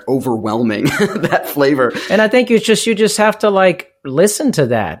 it's like overwhelming that flavor. And I think you just have to like listen to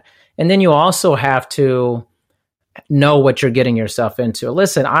that. And then you also have to know what you're getting yourself into.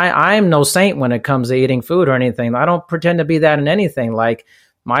 Listen, I'm no saint when it comes to eating food or anything. I don't pretend to be that in anything. Like,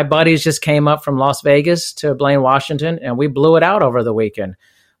 my buddies just came up from Las Vegas to Blaine, Washington, and we blew it out over the weekend.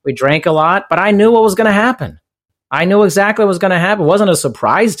 We drank a lot, but I knew what was going to happen. I knew exactly what was going to happen. It wasn't a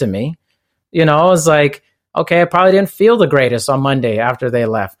surprise to me. It was like, okay, I probably didn't feel the greatest on Monday after they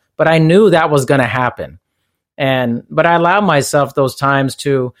left, but I knew that was going to happen. But I allowed myself those times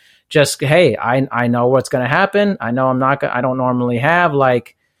to just, hey, I know what's going to happen. I know I don't normally have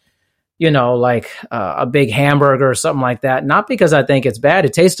a big hamburger or something like that. Not because I think it's bad.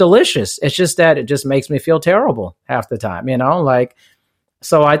 It tastes delicious. It's just that it just makes me feel terrible half the time,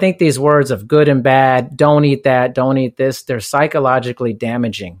 So I think these words of good and bad, don't eat that, don't eat this, they're psychologically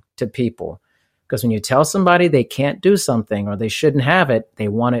damaging to people. Because when you tell somebody they can't do something or they shouldn't have it, they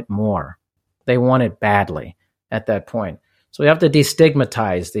want it more. They want it badly at that point. So we have to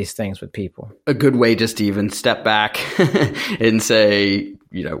destigmatize these things with people. A good way just to even step back and say,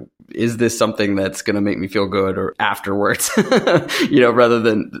 is this something that's going to make me feel good or afterwards, rather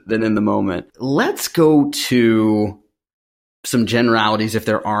than in the moment. Let's go to some generalities, if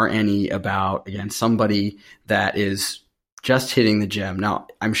there are any, about, again, somebody that is just hitting the gym. Now,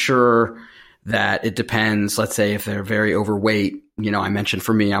 I'm sure that it depends. Let's say if they're very overweight, I mentioned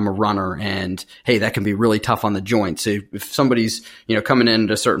for me, I'm a runner, and hey, that can be really tough on the joints. So if somebody's, coming in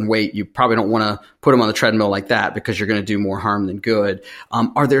at a certain weight, you probably don't want to put them on the treadmill like that because you're going to do more harm than good.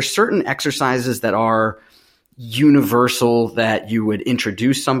 Are there certain exercises that are universal that you would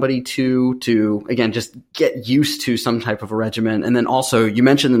introduce somebody to, again, just get used to some type of a regimen? And then also, you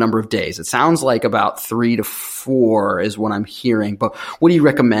mentioned the number of days. It sounds like about 3 to 4 is what I'm hearing, but what do you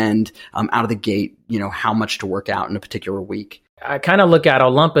recommend out of the gate, how much to work out in a particular week? I kind of I'll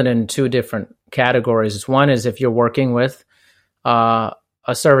lump it in 2 different categories. One is if you're working with a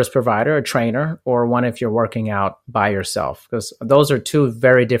service provider, a trainer, or one if you're working out by yourself, because those are 2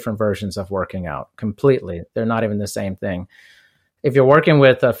 very different versions of working out completely. They're not even the same thing. If you're working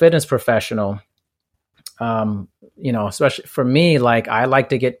with a fitness professional, especially for me, I like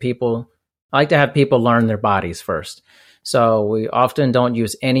to have people learn their bodies first. So we often don't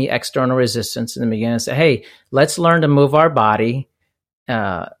use any external resistance in the beginning and say, hey, let's learn to move our body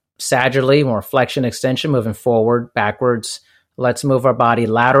sagittally, more flexion, extension, moving forward, backwards. Let's move our body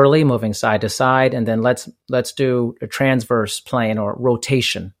laterally, moving side to side. And then let's do a transverse plane or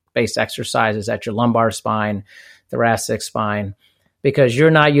rotation-based exercises at your lumbar spine, thoracic spine, because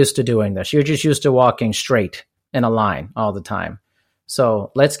you're not used to doing this. You're just used to walking straight in a line all the time.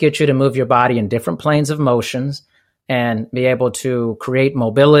 So let's get you to move your body in different planes of motions and be able to create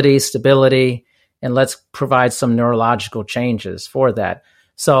mobility, stability, and let's provide some neurological changes for that.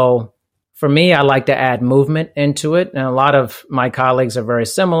 So for me, I like to add movement into it. And a lot of my colleagues are very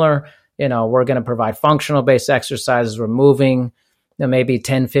similar. We're going to provide functional-based exercises. We're moving maybe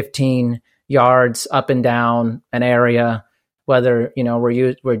 10, 15 yards up and down an area, whether,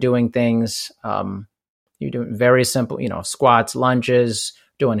 we're doing things, you're doing very simple, squats, lunges,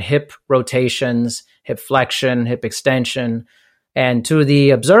 doing hip rotations, hip flexion, hip extension. And to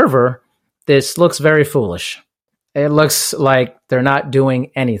the observer, this looks very foolish. It looks like they're not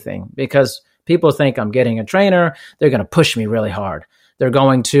doing anything because people think I'm getting a trainer. They're going to push me really hard. They're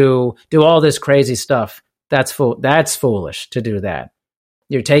going to do all this crazy stuff. That's foolish to do that.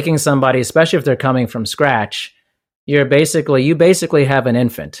 You're taking somebody, especially if they're coming from scratch, you basically have an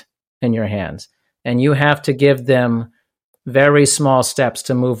infant in your hands, and you have to give them very small steps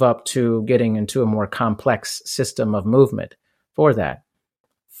to move up to getting into a more complex system of movement for that.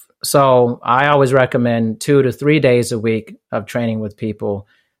 So I always recommend 2 to 3 days a week of training with people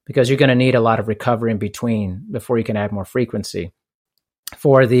because you're going to need a lot of recovery in between before you can add more frequency.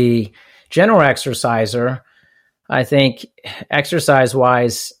 For the general exerciser, I think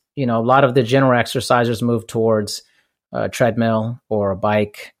exercise-wise, a lot of the general exercisers move towards a treadmill or a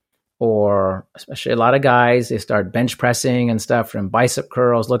bike, or especially a lot of guys, they start bench pressing and stuff from bicep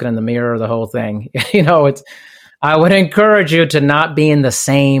curls, looking in the mirror, the whole thing. I would encourage you to not be in the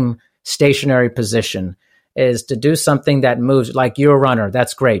same stationary position, is to do something that moves. Like you're a runner.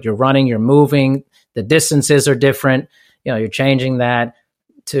 That's great. You're running, you're moving. The distances are different. You're changing that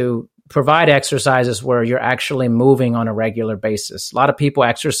to provide exercises where you're actually moving on a regular basis. A lot of people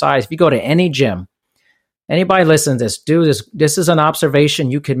exercise. If you go to any gym, anybody listen to this, do this. This is an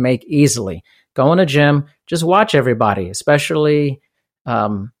observation you could make easily. Go in a gym, just watch everybody, especially,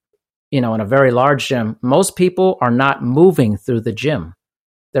 in a very large gym. Most people are not moving through the gym.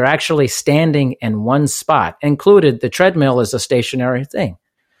 They're actually standing in one spot. Included, the treadmill is a stationary thing,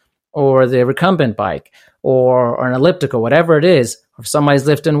 or the recumbent bike, or an elliptical, whatever it is, or if somebody's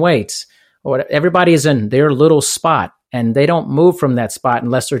lifting weights, or everybody is in their little spot, and they don't move from that spot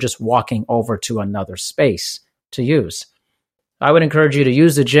unless they're just walking over to another space to use. I would encourage you to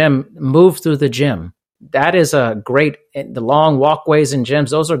use the gym, move through the gym. That is a great, the long walkways in gyms,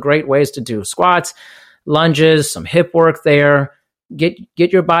 those are great ways to do squats, lunges, some hip work there. Get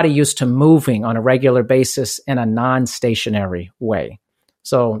your body used to moving on a regular basis in a non-stationary way.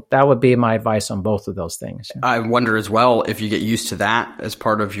 So that would be my advice on both of those things. I wonder as well, if you get used to that as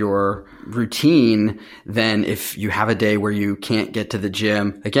part of your routine, then if you have a day where you can't get to the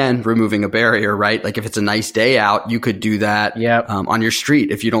gym, again, removing a barrier, right? Like if it's a nice day out, you could do that on your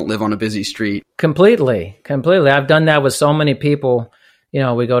street if you don't live on a busy street. Completely. I've done that with so many people.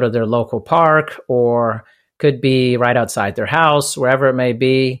 We go to their local park, or could be right outside their house, wherever it may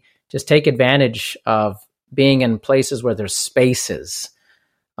be. Just take advantage of being in places where there's spaces.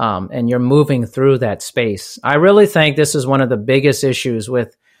 And you're moving through that space. I really think this is one of the biggest issues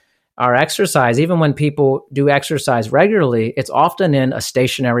with our exercise. Even when people do exercise regularly, it's often in a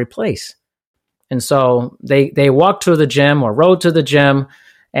stationary place. And so they walked to the gym or rode to the gym,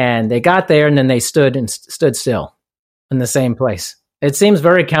 and they got there, and then they stood still in the same place. It seems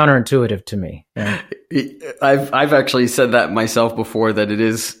very counterintuitive to me. Yeah. I've actually said that myself before, that it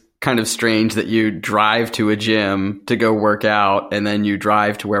is kind of strange that you drive to a gym to go work out and then you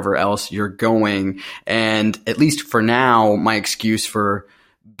drive to wherever else you're going. And at least for now, my excuse for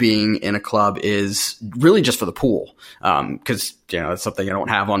being in a club is really just for the pool. Cause it's something I don't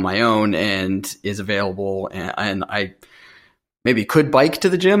have on my own and is available. And I maybe could bike to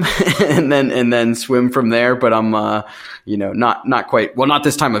the gym and then swim from there. But I'm, not quite, well, not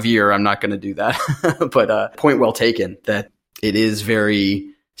this time of year. I'm not going to do that, but, point well taken that it is very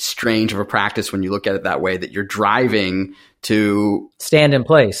strange of a practice when you look at it that way, that you're driving to stand in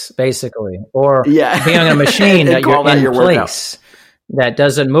place, basically, or being on a machine that you're in place that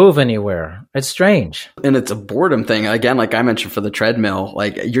doesn't move anywhere. It's strange. And it's a boredom thing. Again, like I mentioned for the treadmill,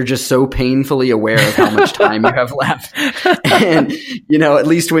 like you're just so painfully aware of how much time you have left. And, at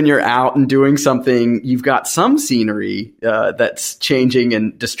least when you're out and doing something, you've got some scenery that's changing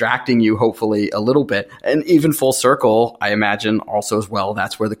and distracting you, hopefully a little bit. And even full circle, I imagine also as well,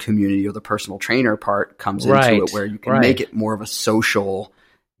 that's where the community or the personal trainer part comes into it, where you can make it more of a social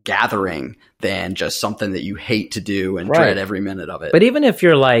gathering than just something that you hate to do and dread every minute of it. But even if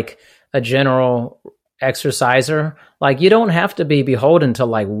you're like a general exerciser, like you don't have to be beholden to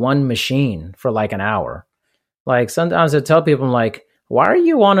like one machine for like an hour. Like sometimes I tell people, I'm like, why are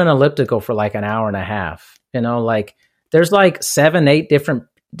you on an elliptical for like an hour and a half? Like there's like 7-8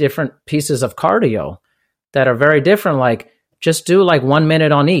 different pieces of cardio that are very different. Like just do like 1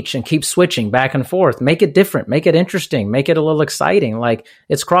 minute on each and keep switching back and forth. Make it different, make it interesting, make it a little exciting. Like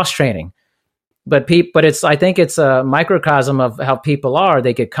it's cross training. But I think it's a microcosm of how people are.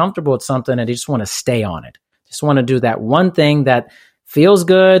 They get comfortable with something and they just want to stay on it. Just want to do that one thing that feels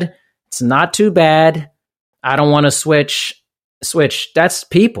good. It's not too bad. I don't want to switch. That's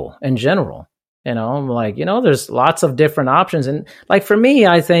people in general. There's lots of different options. And like for me,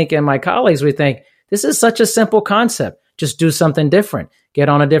 I think, and my colleagues, we think this is such a simple concept. Just do something different. Get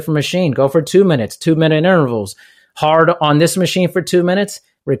on a different machine. Go for 2 minutes, 2-minute intervals. Hard on this machine for 2 minutes.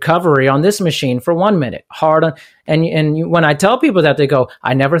 Recovery on this machine for 1 minute. Hard on, and when I tell people that, they go,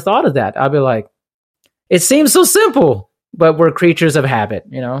 I never thought of that. I'll be like, it seems so simple, but we're creatures of habit,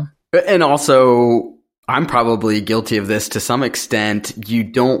 And also, I'm probably guilty of this to some extent. You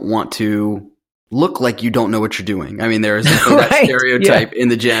don't want to look like you don't know what you're doing. I mean, there is that stereotype in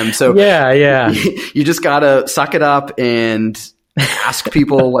the gym. So you just gotta suck it up and ask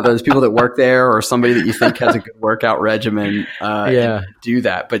people, whether it's people that work there or somebody that you think has a good workout regimen, do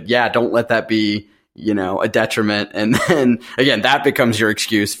that. But don't let that be, a detriment. And then again, that becomes your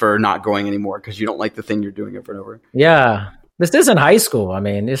excuse for not going anymore because you don't like the thing you're doing over and over. Yeah. This isn't high school. I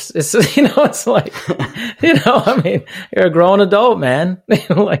mean, it's it's like, I mean, you're a grown adult, man.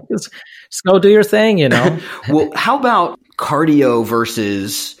 Like, just go do your thing, Well, how about cardio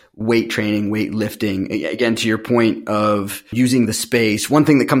versus weight training, weightlifting? Again, to your point of using the space, one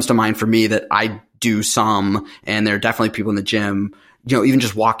thing that comes to mind for me that I do some, and there are definitely people in the gym, even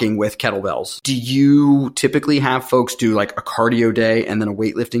just walking with kettlebells. Do you typically have folks do like a cardio day and then a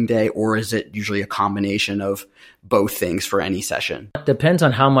weightlifting day, or is it usually a combination of both things for any session? It depends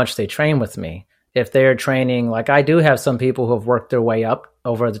on how much they train with me. If they're training, like I do have some people who have worked their way up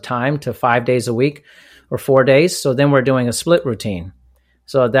over the time to 5 days a week or 4 days. So then we're doing a split routine.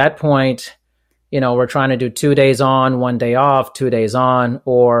 So at that point, we're trying to do 2 days on, 1 day off, 2 days on,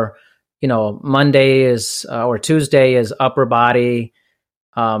 or, Monday is, or Tuesday is upper body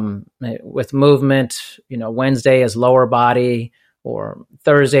with movement, Wednesday is lower body, or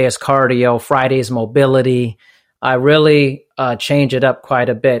Thursday is cardio, Friday is mobility. I really change it up quite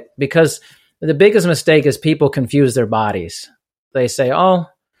a bit, because the biggest mistake is people confuse their bodies. They say,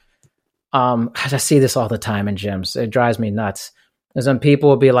 I see this all the time in gyms. It drives me nuts. Is when people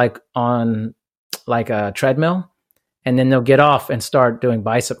will be like on like a treadmill, and then they'll get off and start doing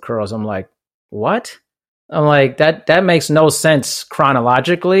bicep curls. I'm like, what? I'm like, that makes no sense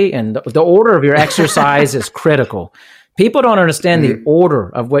chronologically. And the order of your exercise is critical. People don't understand the order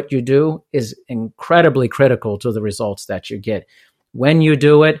of what you do is incredibly critical to the results that you get. When you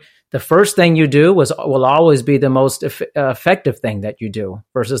do it, the first thing you do will always be the most effective thing that you do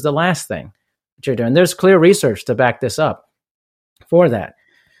versus the last thing that you're doing. There's clear research to back this up for that.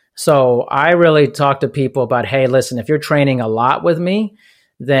 So I really talk to people about, hey, listen, if you're training a lot with me,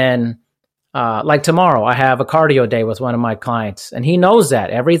 then like tomorrow, I have a cardio day with one of my clients, and he knows that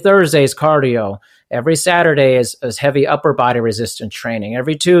every Thursday is cardio. Every Saturday is heavy upper body resistance training.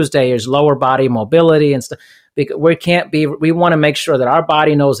 Every Tuesday is lower body mobility and stuff. We want to make sure that our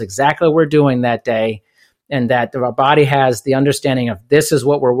body knows exactly what we're doing that day, and that our body has the understanding of this is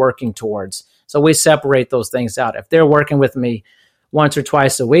what we're working towards. So we separate those things out. If they're working with me once or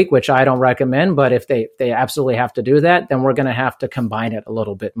twice a week, which I don't recommend, but if they absolutely have to do that, then we're going to have to combine it a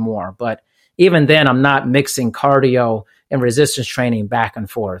little bit more. But even then, I'm not mixing cardio and resistance training back and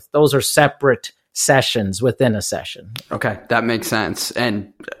forth. Those are separate sessions within a session. Okay, that makes sense.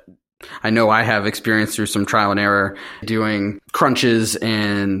 And I know I have experience through some trial and error doing crunches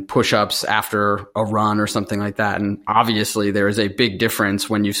and push-ups after a run or something like that. And obviously there is a big difference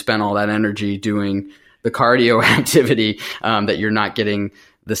when you've spent all that energy doing the cardio activity, that you're not getting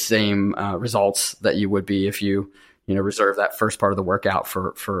the same results that you would be if you reserve that first part of the workout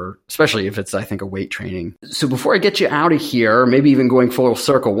for especially if it's, I think, a weight training. So before I get you out of here, maybe even going full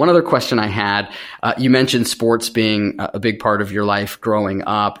circle, one other question I had, you mentioned sports being a big part of your life growing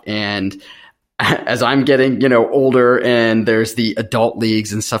up. And as I'm getting, older and there's the adult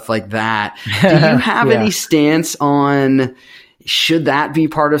leagues and stuff like that, do you have any stance on, should that be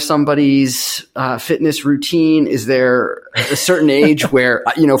part of somebody's fitness routine? Is there a certain age where,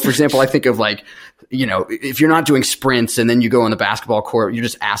 for example, I think of like, if you're not doing sprints and then you go on the basketball court, you're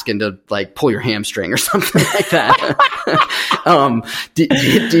just asking to like pull your hamstring or something like that.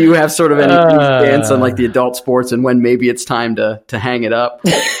 Do you have sort of any stance on like the adult sports and when maybe it's time to hang it up?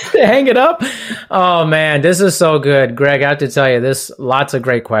 Hang it up? Oh man, this is so good. Greg, I have to tell you, lots of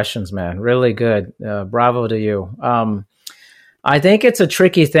great questions, man. Really good. Bravo to you. I think it's a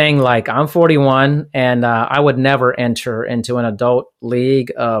tricky thing. Like, I'm 41 and I would never enter into an adult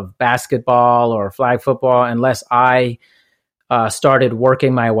league of basketball or flag football unless I started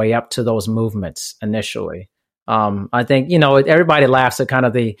working my way up to those movements initially. I think, everybody laughs at kind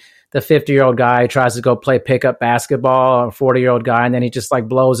of the 50-year-old guy who tries to go play pickup basketball, or 40-year-old guy, and then he just like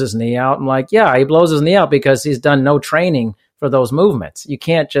blows his knee out. I'm like, yeah, he blows his knee out because he's done no training for those movements. You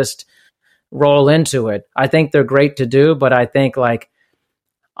can't just roll into it. I think they're great to do, but I think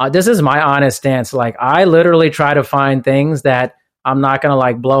this is my honest stance. Like, I literally try to find things that I'm not going to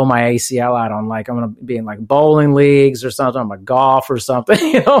like blow my ACL out on. Like, I'm going to be in like bowling leagues or something. I'm like golf or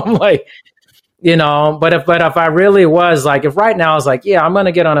something, I'm like, but if I really was like, if right now I was like, yeah, I'm going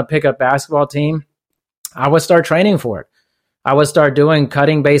to get on a pickup basketball team, I would start training for it. I would start doing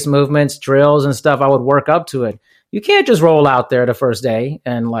cutting based movements, drills and stuff. I would work up to it. You can't just roll out there the first day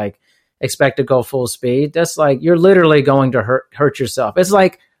and like expect to go full speed. That's like, you're literally going to hurt yourself. It's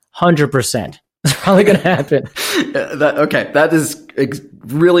like 100%. It's probably going to happen. That is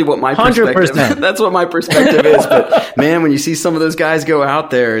really what my perspective 100%. That's what my perspective is. But man, when you see some of those guys go out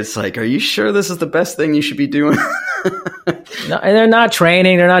there, it's like, are you sure this is the best thing you should be doing? No, and they're not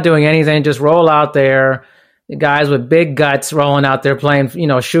training. They're not doing anything. Just roll out there. The guys with big guts rolling out there playing,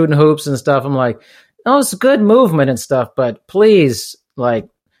 shooting hoops and stuff. I'm like, oh, it's good movement and stuff, but please, like,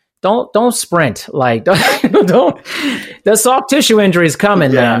 don't sprint. Like don't the soft tissue injury is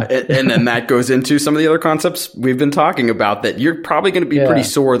coming, man. And then that goes into some of the other concepts we've been talking about, that you're probably going to be pretty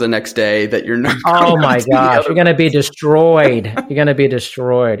sore the next day, that you're not. Oh my gosh, you're going to be destroyed. You're going to be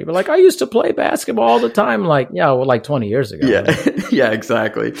destroyed. You're like, I used to play basketball all the time. Like, like 20 years ago. Yeah, right? yeah,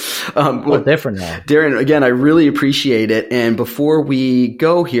 exactly. Well, different now. Darren, again, I really appreciate it. And before we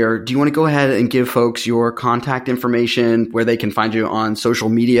go here, do you want to go ahead and give folks your contact information, where they can find you on social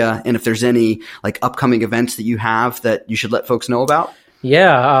media, and if there's any like upcoming events that you have that you should let folks know about?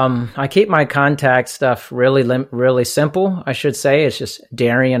 Yeah, I keep my contact stuff really simple, I should say. It's just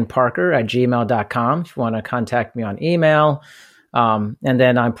DarianParker@gmail.com if you want to contact me on email. And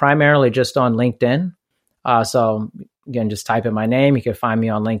then I'm primarily just on LinkedIn. So again, just type in my name. You can find me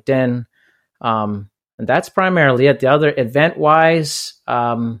on LinkedIn. And that's primarily it. The other event-wise,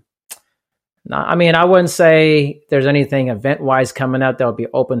 I wouldn't say there's anything event-wise coming out that will be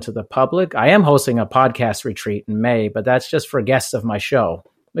open to the public. I am hosting a podcast retreat in May, but that's just for guests of my show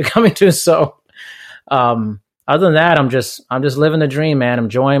coming to. So, other than that, I'm just living the dream, man. I'm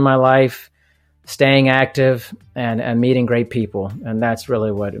enjoying my life, staying active, and meeting great people, and that's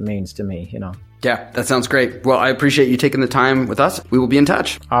really what it means to me, Yeah, that sounds great. Well, I appreciate you taking the time with us. We will be in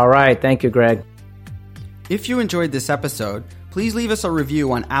touch. All right, thank you, Greg. If you enjoyed this episode, please leave us a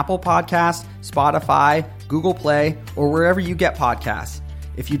review on Apple Podcasts, Spotify, Google Play, or wherever you get podcasts.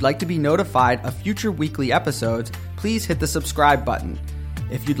 If you'd like to be notified of future weekly episodes, please hit the subscribe button.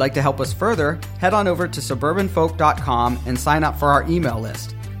 If you'd like to help us further, head on over to suburbanfolk.com and sign up for our email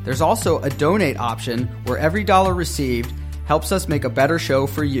list. There's also a donate option where every dollar received helps us make a better show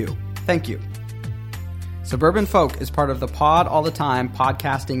for you. Thank you. Suburban Folk is part of the Pod All the Time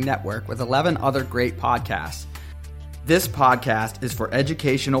podcasting network with 11 other great podcasts. This podcast is for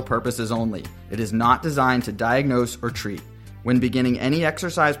educational purposes only. It is not designed to diagnose or treat. When beginning any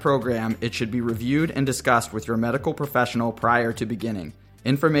exercise program, it should be reviewed and discussed with your medical professional prior to beginning.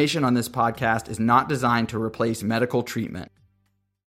 Information on this podcast is not designed to replace medical treatment.